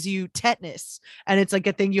 It gives you tetanus, and it's like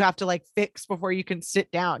a thing you have to like fix before you can sit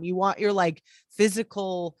down. You want your like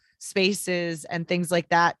physical spaces and things like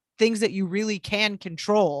that, things that you really can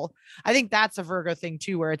control. I think that's a Virgo thing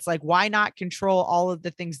too, where it's like, why not control all of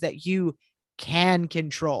the things that you can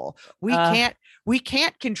control? We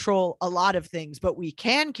can't control a lot of things, but we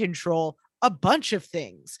can control a bunch of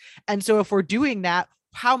things. And so if we're doing that,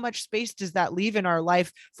 how much space does that leave in our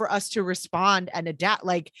life for us to respond and adapt?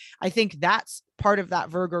 Like, I think that's part of that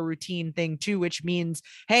Virgo routine thing too, which means,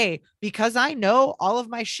 hey, because I know all of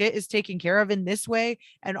my shit is taken care of in this way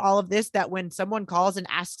and all of this, that when someone calls and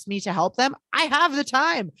asks me to help them, I have the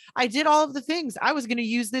time. I did all of the things. I was going to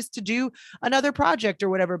use this to do another project or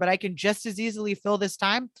whatever, but I can just as easily fill this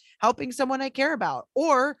time helping someone I care about,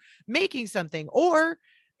 or making something, or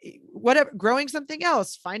whatever, growing something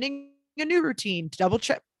else, finding a new routine, double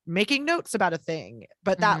check, making notes about a thing,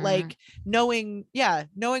 but that like knowing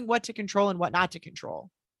what to control and what not to control.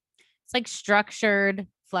 It's like structured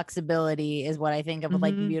flexibility is what I think of with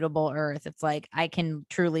like mutable earth. It's like I can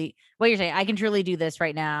truly, what you're saying, I can truly do this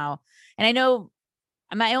right now. And I know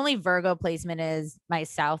my only Virgo placement is my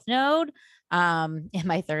South Node in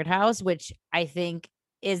my third house, which I think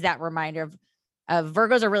is that reminder of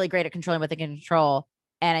Virgos are really great at controlling what they can control.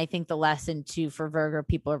 And I think the lesson too for Virgo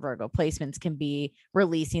people or Virgo placements can be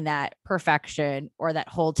releasing that perfection or that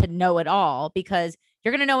hold to know it all, because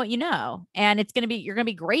you're going to know what you know. And you're going to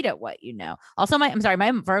be great at what you know. Also, my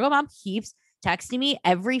Virgo mom keeps texting me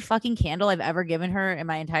every fucking candle I've ever given her in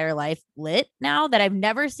my entire life lit now that I've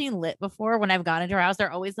never seen lit before. When I've gone into her house,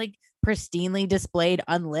 they're always like pristinely displayed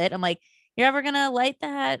unlit. I'm like, you're ever going to light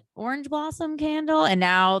that orange blossom candle? And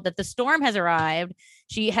now that the storm has arrived,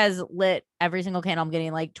 she has lit every single candle. I'm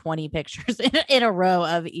getting like 20 pictures in a row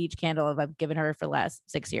of each candle I've given her for the last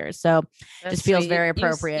 6 years. So just feels very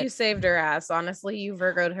appropriate. You saved her ass. Honestly, you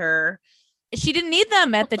Virgo'd her. She didn't need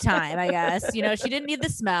them at the time, I guess. You know, she didn't need the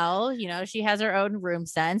smell. You know, she has her own room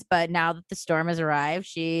sense. But now that the storm has arrived,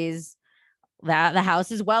 the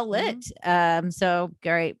house is well lit. So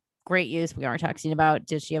great use. We are talking about,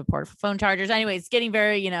 does she have portable phone chargers? Anyway, it's getting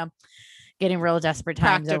very, getting real desperate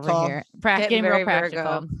times practical. Over here. Getting real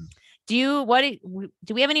practical. Virgo. Do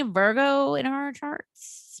we have any Virgo in our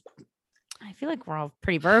charts? I feel like we're all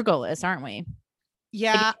pretty Virgo-less, aren't we?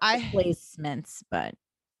 Yeah, placements, but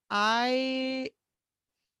I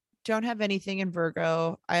don't have anything in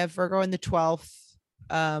Virgo. I have Virgo in the 12th.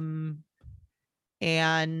 And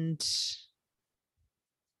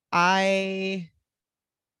I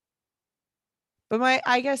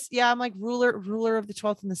guess, I'm like ruler of the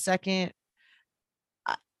 12th and the 2nd.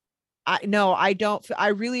 I don't, I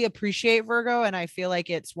really appreciate Virgo. And I feel like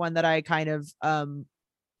it's one that I kind of, I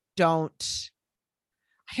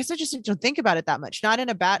guess I just don't think about it that much. Not in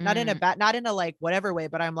a like whatever way,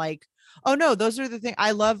 but I'm like, oh no, those are the things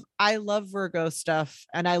I love Virgo stuff.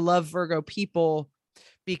 And I love Virgo people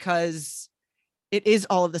because it is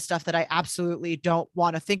all of the stuff that I absolutely don't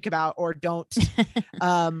want to think about or don't,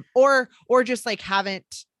 or just like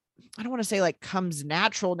haven't, I don't want to say like comes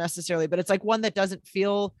natural necessarily, but it's like one that doesn't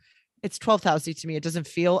feel, it's 12th housey to me. It doesn't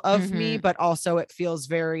feel of me, but also it feels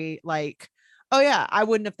very like, oh yeah, I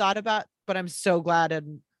wouldn't have thought about, but I'm so glad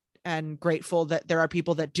and grateful that there are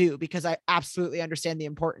people that do, because I absolutely understand the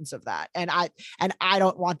importance of that. And I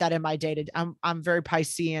don't want that in my day to, I'm very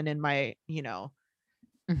Piscean in my,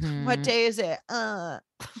 what day is it? I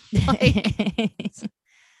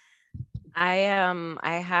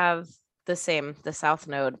have the South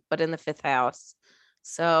Node, but in the 5th house.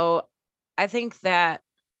 So I think that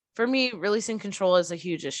for me, releasing control is a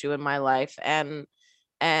huge issue in my life, and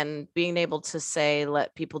being able to say,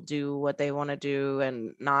 let people do what they want to do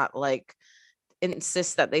and not like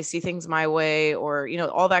insist that they see things my way, or,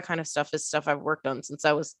 all that kind of stuff is stuff I've worked on since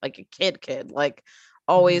I was like a kid, like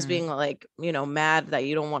always being like, mad that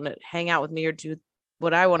you don't want to hang out with me or do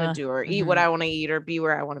what I want to do, or eat what I want to eat, or be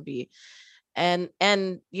where I want to be. And,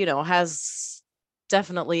 has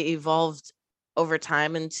definitely evolved over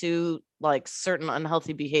time into like certain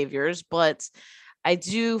unhealthy behaviors. But I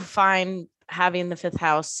do find having the 5th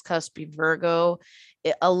house cusp be Virgo,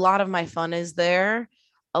 a lot of my fun is there.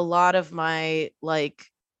 A lot of my like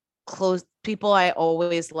close people I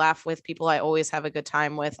always laugh with, people I always have a good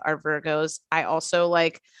time with are Virgos. I also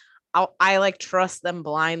like, I like trust them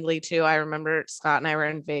blindly too. I remember Scott and I were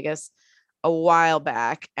in Vegas a while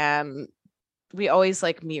back, and we always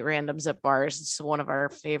like meet randoms at bars. It's one of our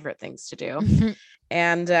favorite things to do.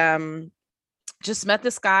 And just met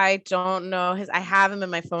this guy. Don't know I have him in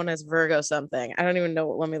my phone as Virgo something. I don't even know.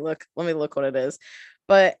 Let me look what it is.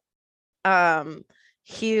 But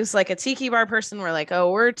he was like a tiki bar person. We're like, oh,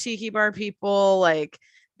 we're tiki bar people. Like,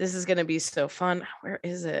 this is gonna be so fun. Where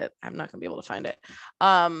is it? I'm not gonna be able to find it.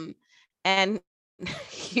 And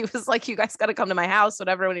he was like, you guys gotta come to my house,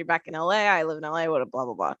 whatever, when you're back in LA. I live in LA, what a blah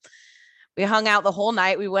blah blah. We hung out the whole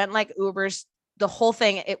night. We went like Ubers, the whole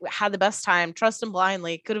thing. It had the best time. Trust him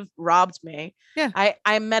blindly. Could have robbed me. Yeah.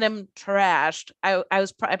 I met him trashed. I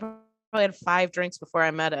probably had 5 drinks before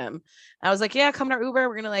I met him. I was like, yeah, come to our Uber.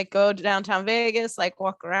 We're going to like go to downtown Vegas, like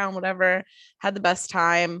walk around, whatever. Had the best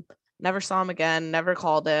time. Never saw him again. Never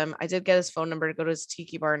called him. I did get his phone number to go to his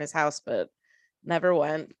tiki bar in his house, but never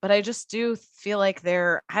went. But I just do feel like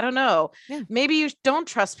I don't know. Yeah. Maybe you don't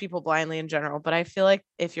trust people blindly in general, but I feel like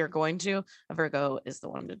if you're going to, a Virgo is the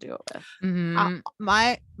one to do it with.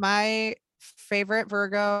 My favorite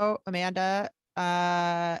Virgo, Amanda,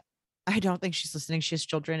 I don't think she's listening. She has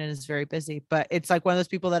children and is very busy, but it's like one of those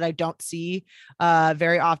people that I don't see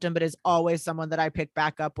very often, but is always someone that I pick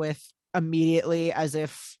back up with immediately as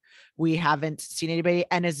if we haven't seen anybody,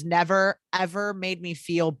 and has never ever made me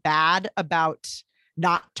feel bad about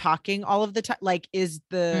not talking all of the time. Like, is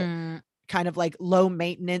the kind of like low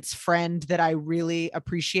maintenance friend that I really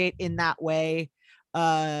appreciate in that way.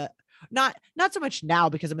 Not so much now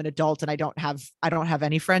because I'm an adult and I don't have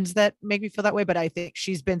any friends that make me feel that way, but I think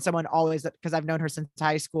she's been someone always that, because I've known her since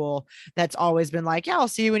high school, that's always been like, yeah, I'll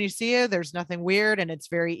see you when you see you. There's nothing weird and it's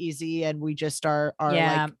very easy, and we just are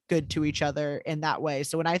like good to each other in that way.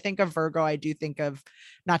 So when I think of Virgo, I do think of,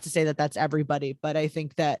 not to say that that's everybody, but I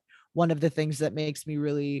think that one of the things that makes me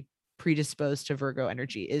really predisposed to Virgo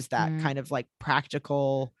energy is that kind of like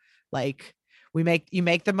practical, like you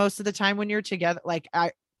make the most of the time when you're together. Like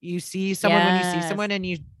you see someone when you see someone, and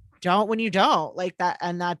you don't when you don't, like that.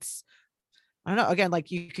 And that's, I don't know, again, like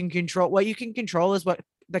you can control what you can control is what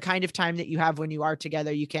the kind of time that you have when you are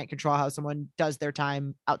together. You can't control how someone does their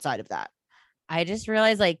time outside of that. I just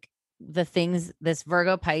realized like the things, this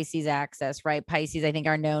Virgo Pisces axis, right? Pisces, I think,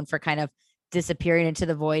 are known for kind of disappearing into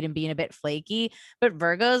the void and being a bit flaky, but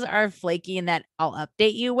Virgos are flaky in that I'll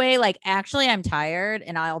update you way. Like, actually, I'm tired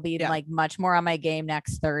and I'll be like much more on my game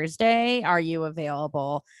next Thursday. Are you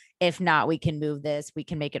available? If not, we can move this. We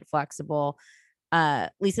can make it flexible.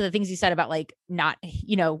 Lisa, the things you said about like not,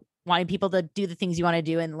 wanting people to do the things you want to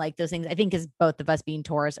do and like those things, I think, is both of us being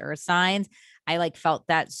Taurus earth signs. I like felt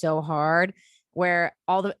that so hard, where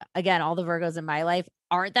all the Virgos in my life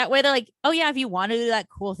aren't that way. They're like, oh yeah, if you want to do that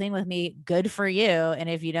cool thing with me, good for you. And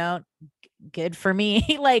if you don't, good for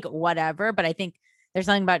me, like whatever. But I think there's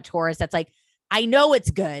something about Taurus that's like, I know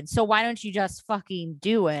it's good, so why don't you just fucking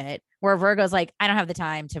do it? Where Virgo's like, I don't have the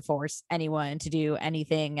time to force anyone to do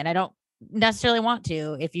anything. And I don't necessarily want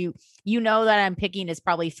to. If you that I'm picking is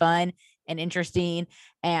probably fun and interesting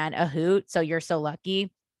and a hoot. So you're so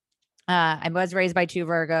lucky. I was raised by two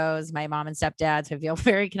Virgos, my mom and stepdad, so I feel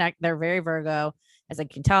very connected. They're very Virgo, as I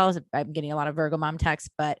can tell. I'm getting a lot of Virgo mom texts,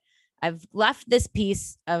 but I've left this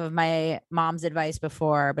piece of my mom's advice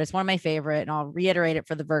before, but it's one of my favorite, and I'll reiterate it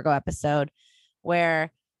for the Virgo episode,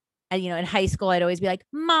 where, in high school, I'd always be like,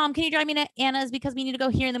 Mom, can you drive me to Anna's because we need to go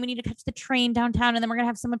here, and then we need to catch the train downtown, and then we're going to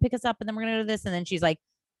have someone pick us up, and then we're going to do this. And then she's like,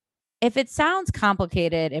 if it sounds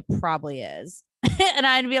complicated, it probably is. And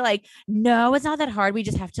I'd be like, no, it's not that hard. We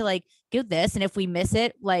just have to like do this. And if we miss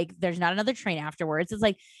it, like there's not another train afterwards. It's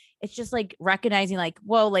like, it's just like recognizing like,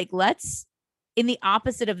 whoa, like let's, in the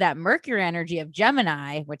opposite of that Mercury energy of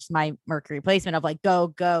Gemini, which is my Mercury placement of like,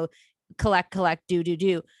 go, collect,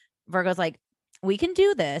 do. Virgo's like, we can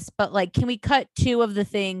do this, but like, can we cut two of the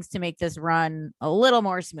things to make this run a little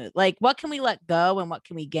more smooth? Like, what can we let go and what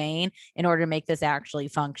can we gain in order to make this actually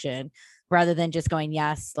function, rather than just going,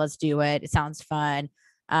 yes, let's do it. It sounds fun.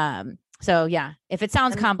 So yeah, if it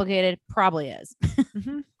sounds complicated, probably is.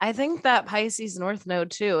 I think that Pisces North Node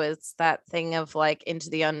too is that thing of like into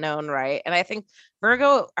the unknown, right? And I think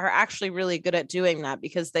Virgo are actually really good at doing that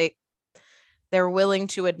because they're willing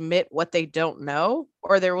to admit what they don't know,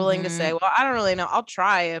 or they're willing to say, well, I don't really know. I'll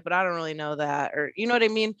try it, but I don't really know that. Or, you know what I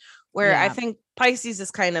mean? Where I think Pisces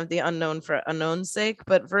is kind of the unknown for unknown's sake,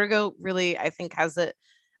 but Virgo really, I think, has a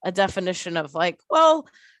definition of like, well,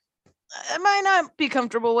 I might not be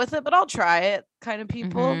comfortable with it, but I'll try it kind of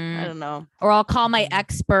people. I don't know. Or I'll call my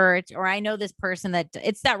expert, or I know this person that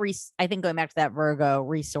it's that, I think going back to that Virgo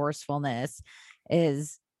resourcefulness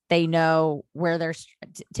is they know where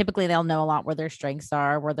typically they'll know a lot where their strengths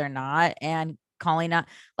are, where they're not, and calling out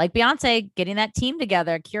like Beyonce, getting that team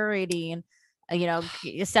together, curating,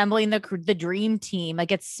 assembling the dream team.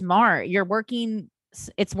 Like it's smart.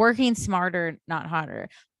 It's working smarter, not harder.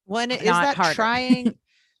 When is that harder.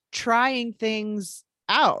 trying things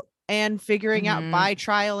out and figuring out by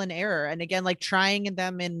trial and error. And again, like trying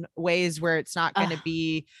them in ways where it's not going to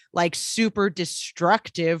be like super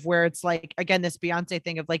destructive, where it's like, again, this Beyonce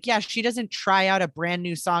thing of like, yeah, she doesn't try out a brand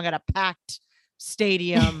new song at a packed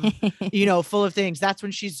stadium, full of things. That's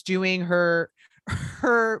when she's doing her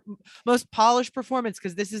most polished performance,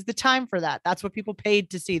 because this is the time for that. That's what people paid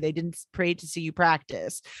to see. They didn't pay to see you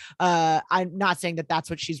practice. I'm not saying that that's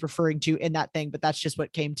what she's referring to in that thing, but that's just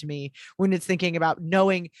what came to me when it's thinking about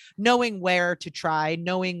knowing where to try,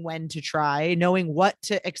 knowing when to try, knowing what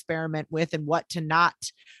to experiment with and what to not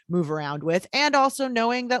move around with, and also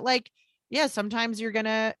knowing that like, yeah, sometimes you're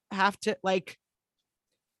gonna have to like,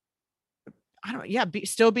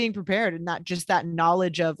 still being prepared, and not just that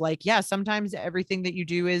knowledge of like, yeah, sometimes everything that you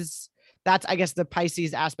do that's, I guess the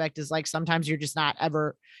Pisces aspect is like, sometimes you're just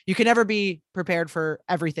you can never be prepared for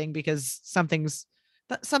everything because something's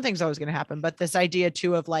always going to happen. But this idea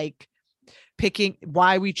too of like,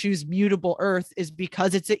 why we choose mutable earth is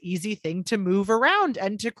because it's an easy thing to move around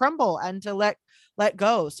and to crumble and to let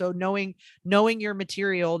go. So knowing your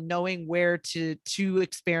material, knowing where to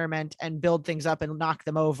experiment and build things up and knock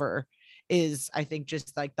them over is, I think,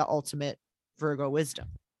 just like the ultimate Virgo wisdom.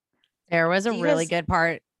 There was a really good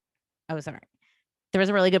part. Oh, sorry. There was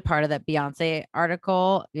a really good part of that Beyonce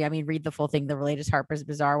article. Yeah, I mean, read the full thing, the latest Harper's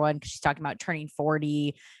Bazaar one, because she's talking about turning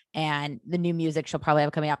 40 and the new music she'll probably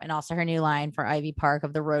have coming up, and also her new line for Ivy Park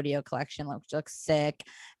of the Rodeo collection looks sick,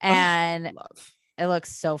 and it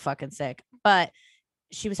looks so fucking sick. But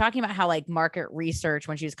she was talking about how like market research,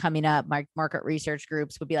 when she was coming up, market research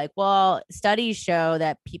groups would be like, well, studies show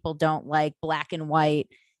that people don't like black and white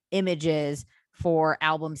images for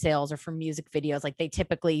album sales or for music videos. Like they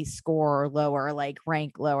typically score lower, like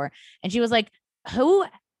rank lower. And she was like, so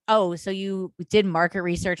you did market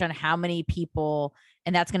research on how many people,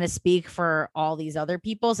 and that's going to speak for all these other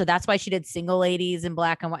people. So that's why she did Single Ladies in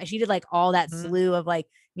black and white. She did like all that slew of like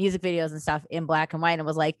music videos and stuff in black and white, and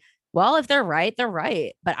was like, well, if they're right, they're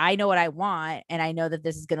right. But I know what I want, and I know that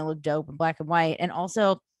this is going to look dope in black and white. And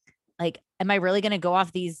also, like, am I really going to go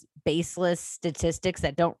off these baseless statistics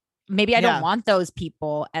that don't, maybe I don't want those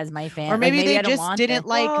people as my fan. Or maybe, like, they just didn't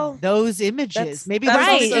like those images. Maybe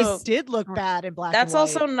those images did look bad in black and white. That's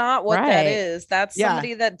also not what that is. That's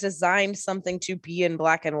somebody that designed something to be in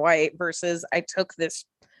black and white versus I took this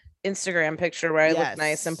Instagram picture where I look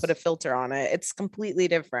nice and put a filter on it. It's completely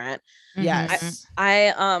different. Yes.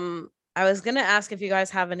 I was gonna ask if you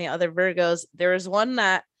guys have any other Virgos. There was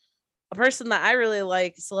a person that I really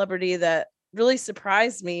like, celebrity, that really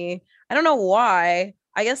surprised me. I don't know why.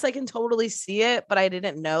 I guess I can totally see it, but I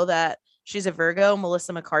didn't know that she's a Virgo,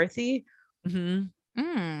 Melissa McCarthy.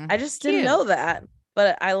 I just didn't know that,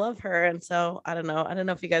 but I love her. And so I don't know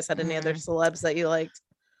if you guys had any other celebs that you liked.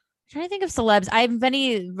 I'm trying to think of celebs. I have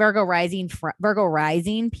many Virgo rising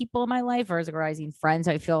people in my life, Virgo rising friends.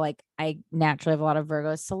 So I feel like I naturally have a lot of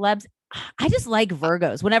Virgos. Celebs, I just like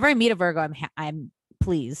Virgos. Whenever I meet a Virgo, I'm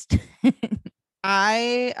pleased.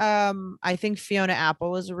 I think Fiona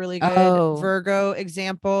Apple is a really good Virgo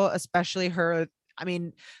example, especially her. I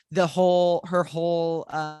mean, her whole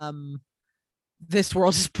this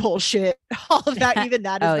world is bullshit. All of that, even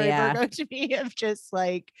that is very Virgo to me, of just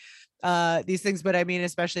like these things. But I mean,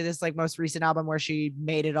 especially this like most recent album where she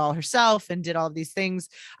made it all herself and did all of these things.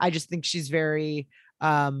 I just think she's very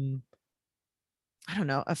I don't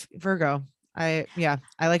know, a Virgo. I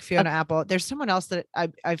like Fiona Apple. There's someone else that I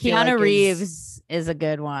feel Keanu like Reeves is a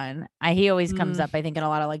good one. He always comes up, I think, in a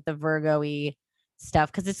lot of like the Virgo-y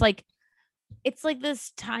stuff, because it's like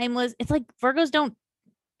this timeless. It's like Virgos don't.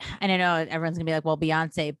 And I know everyone's gonna be like, well,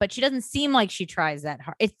 Beyonce, but she doesn't seem like she tries that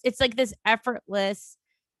hard. It's like this effortless,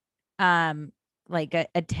 like a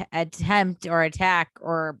attempt or attack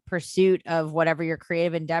or pursuit of whatever your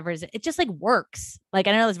creative endeavors. It just like works. Like,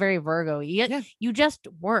 I know it's very Virgo. You just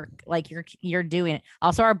work, like you're doing it.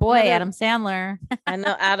 Also, our boy Adam Sandler. I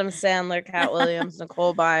know Adam Sandler, Cat Williams,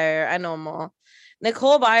 Nicole Byer. I know them all.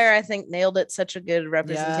 Nicole Byer, I think, nailed it. Such a good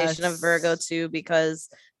representation of Virgo too, because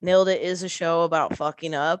Nailed It is a show about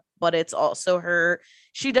fucking up, but it's also her.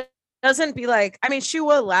 She doesn't be like, I mean, she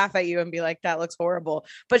will laugh at you and be like, that looks horrible,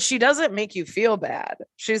 but she doesn't make you feel bad.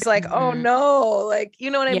 She's like, oh no, like, you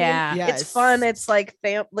know what I mean? Yes. It's fun. It's like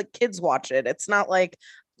like kids watch it. It's not like,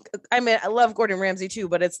 I mean, I love Gordon Ramsay too,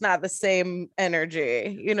 but it's not the same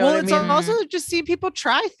energy. You know what I mean? It's also just seeing people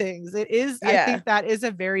try things. It is, I think that is a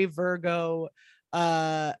very Virgo,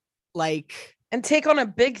 like, and take on a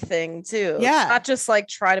big thing too. Yeah. It's not just like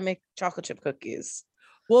try to make chocolate chip cookies.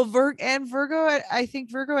 Well, Virgo, I think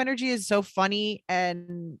Virgo energy is so funny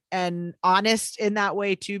and honest in that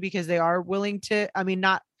way too, because they are willing to, I mean,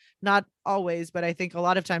 not always, but I think a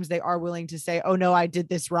lot of times they are willing to say, oh no, I did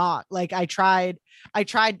this wrong. Like I tried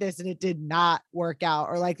this and it did not work out.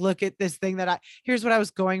 Or like, look at this thing here's what I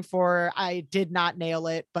was going for. I did not nail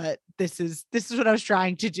it, but this is what I was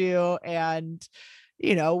trying to do. And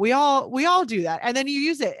you know, we all do that. And then you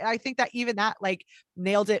use it. I think that even that, like,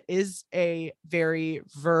 Nailed It is a very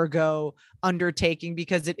Virgo undertaking,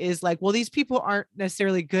 because it is like, well, these people aren't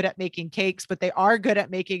necessarily good at making cakes, but they are good at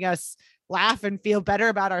making us laugh and feel better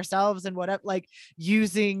about ourselves and whatever, like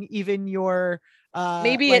using even your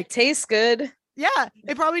maybe like, it tastes good. Yeah,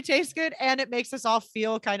 it probably tastes good, and it makes us all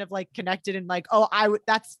feel kind of like connected and like, oh,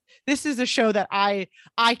 this is a show that I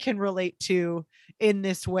can relate to in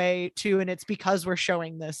this way too, and it's because we're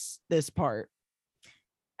showing this part.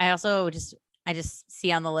 I just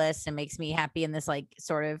see on the list and makes me happy in this like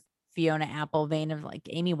sort of Fiona Apple vein of like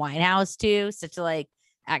Amy Winehouse too, such a like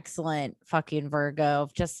excellent fucking Virgo.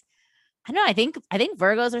 Just I don't know, I think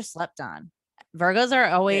Virgos are slept on. Virgos are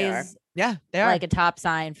always Yeah, they are. like a top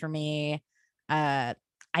sign for me.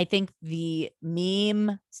 I think the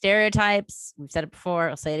meme stereotypes, we've said it before,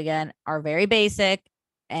 I'll say it again, are very basic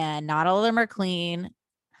and not all of them are clean.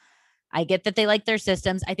 I get that they like their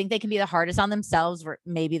systems. I think they can be the hardest on themselves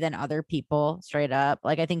maybe than other people, straight up.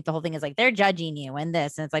 Like, I think the whole thing is like, they're judging you and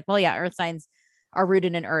this. And it's like, well, yeah, earth signs are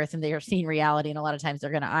rooted in earth and they are seeing reality. And a lot of times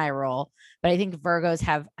they're going to eye roll. But I think Virgos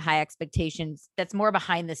have high expectations that's more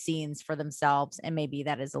behind the scenes for themselves. And maybe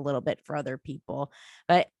that is a little bit for other people.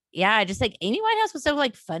 But yeah, I just like Amy Winehouse was so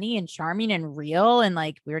like funny and charming and real. And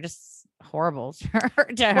like, we were just horrible to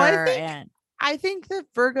her. I think that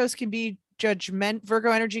Virgos can be Virgo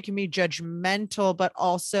energy can be judgmental, but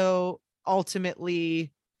also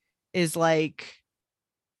ultimately is like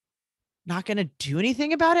not going to do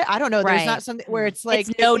anything about it. I don't know. There's not something where it's like,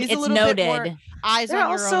 it's noted. Eyes they're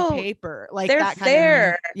on your own paper. Like they're that kind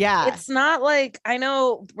fair. Of, yeah. It's not like, I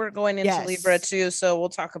know we're going into Libra too, so we'll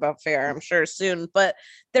talk about fair, I'm sure soon, but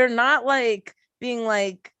they're not like being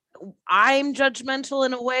like, I'm judgmental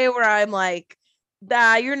in a way where I'm like,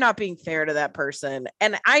 nah, you're not being fair to that person.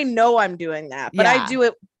 And I know I'm doing that, but I do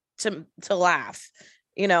it to laugh.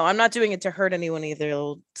 You know, I'm not doing it to hurt anyone either.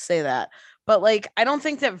 I'll say that. But like, I don't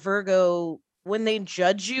think that Virgo, when they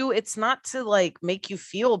judge you, it's not to like make you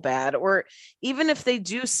feel bad, or even if they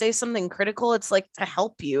do say something critical, it's like to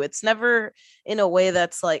help you. It's never in a way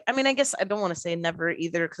that's like, I mean, I guess I don't want to say never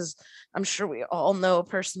either, because I'm sure we all know a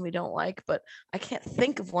person we don't like, but I can't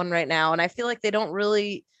think of one right now. And I feel like they don't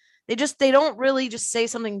really just say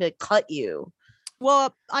something to cut you.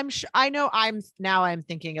 Well, I know I'm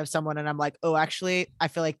thinking of someone and I'm like, oh, actually, I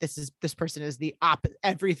feel like this person is the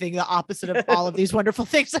opposite of all of these wonderful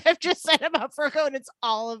things I've just said about Virgo. And it's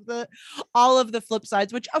all of the flip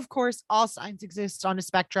sides, which of course all signs exist on a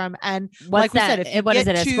spectrum. And what's like we that? said, What is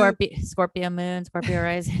it? A Scorpio moon, Scorpio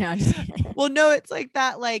rising? No, well, no, it's like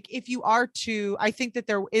that. Like if you are to, I think that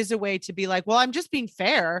there is a way to be like, well, I'm just being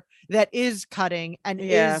fair. That is cutting and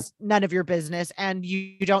is none of your business. And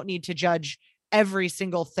you don't need to judge every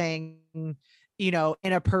single thing, you know,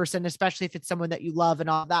 in a person, especially if it's someone that you love and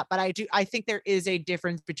all that. But I think there is a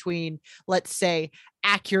difference between, let's say,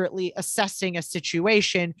 accurately assessing a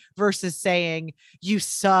situation versus saying you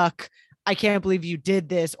suck, I can't believe you did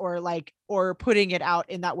this, or putting it out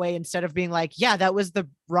in that way instead of being like, yeah, that was the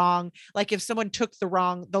wrong. Like if someone took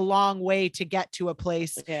the long way to get to a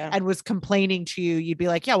place and was complaining to you, you'd be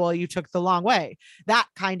like, yeah, well, you took the long way. That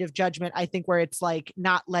kind of judgment, I think, where it's like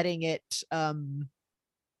not letting it,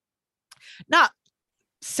 not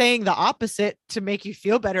saying the opposite to make you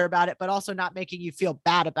feel better about it, but also not making you feel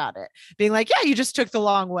bad about it. Being like, yeah, you just took the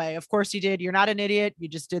long way. Of course you did. You're not an idiot. You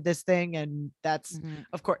just did this thing. And that's,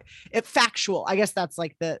 of course, factual. I guess that's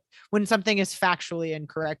like when something is factually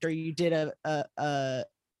incorrect, or you did a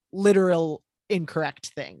literal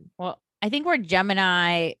incorrect thing. Well, I think where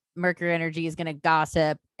Gemini Mercury energy is going to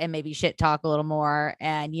gossip and maybe shit talk a little more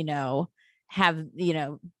and, you know, have, you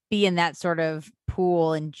know, be in that sort of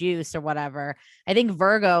pool and juice or whatever. I think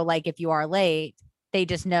Virgo, like if you are late, they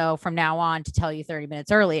just know from now on to tell you 30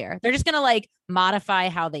 minutes earlier. They're just going to like modify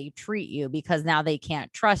how they treat you because now they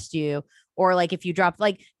can't trust you. Or like if you drop,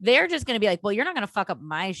 like they're just going to be like, well, you're not going to fuck up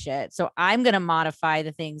my shit. So I'm going to modify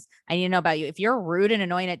the things I need to know about you. If you're rude and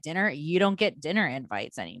annoying at dinner, you don't get dinner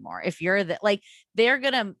invites anymore. If you're like, they're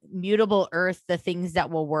going to mutable earth the things that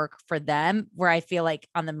will work for them, where I feel like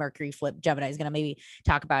on the Mercury flip, Gemini is going to maybe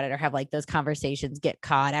talk about it or have like those conversations, get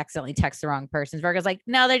caught, accidentally text the wrong person. Virgo's like,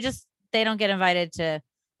 no, they don't get invited to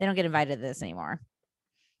this anymore.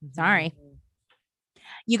 Sorry.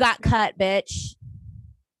 You got cut, bitch.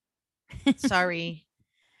 Sorry.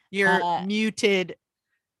 You're muted.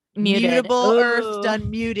 Mutable earth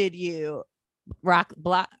done muted you. Rock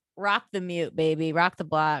the mute, baby. Rock the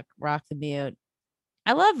block, rock the mute.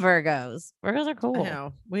 I love Virgos. Virgos are cool. I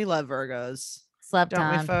know. We love Virgos. Slept Don't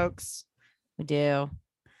on. we, folks? We do.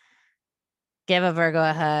 Give a Virgo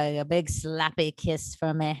a hug, a big slappy kiss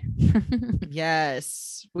for me.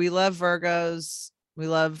 Yes. We love Virgos. We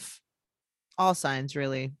love all signs,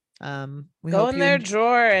 really. We go in their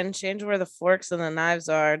drawer and change where the forks and the knives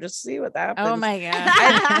are. Just see what happens. Oh my god!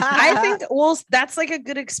 I think that's like a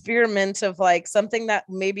good experiment of like something that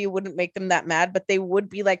maybe wouldn't make them that mad, but they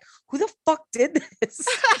would be like, "Who the fuck did this?"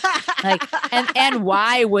 Like, and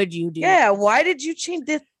why would you do? Yeah, why did you change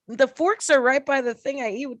this? The forks are right by the thing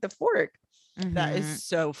I eat with the fork. That is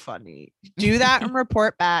so funny. Do that and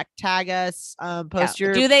report back. Tag us. Post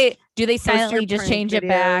your. Do they silently just change it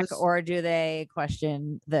back, videos. or do they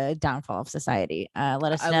question the downfall of society?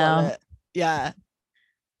 Let us know. Love it. Yeah.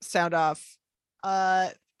 Sound off.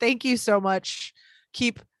 Thank you so much.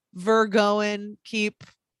 Keep Virgoing. Keep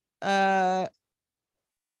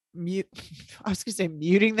mute. I was gonna say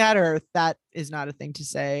muting that, or that is not a thing to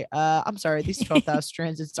say. I'm sorry. These 12th house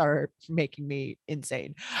transits are making me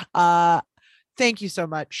insane. Thank you so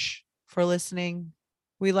much for listening.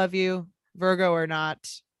 We love you, Virgo or not,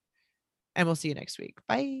 and we'll see you next week.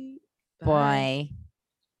 Bye. Boy.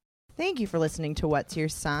 Thank you for listening to What's Your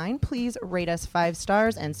Sign. Please rate us 5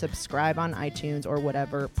 stars and subscribe on iTunes or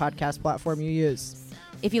whatever podcast platform you use.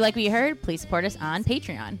 If you like what you heard, please support us on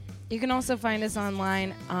Patreon. You can also find us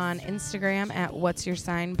online on Instagram at What's Your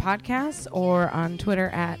Sign Podcast or on Twitter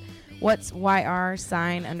at What's YR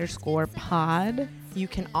sign _pod. You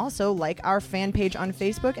can also like our fan page on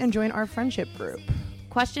Facebook and join our friendship group.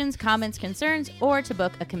 Questions, comments, concerns, or to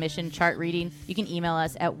book a commissioned chart reading, you can email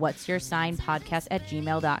us at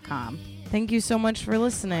what'syoursignpodcast@gmail.com. Thank you so much for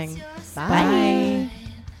listening. Bye.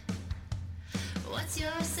 What's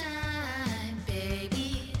your sign,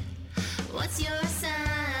 baby? What's your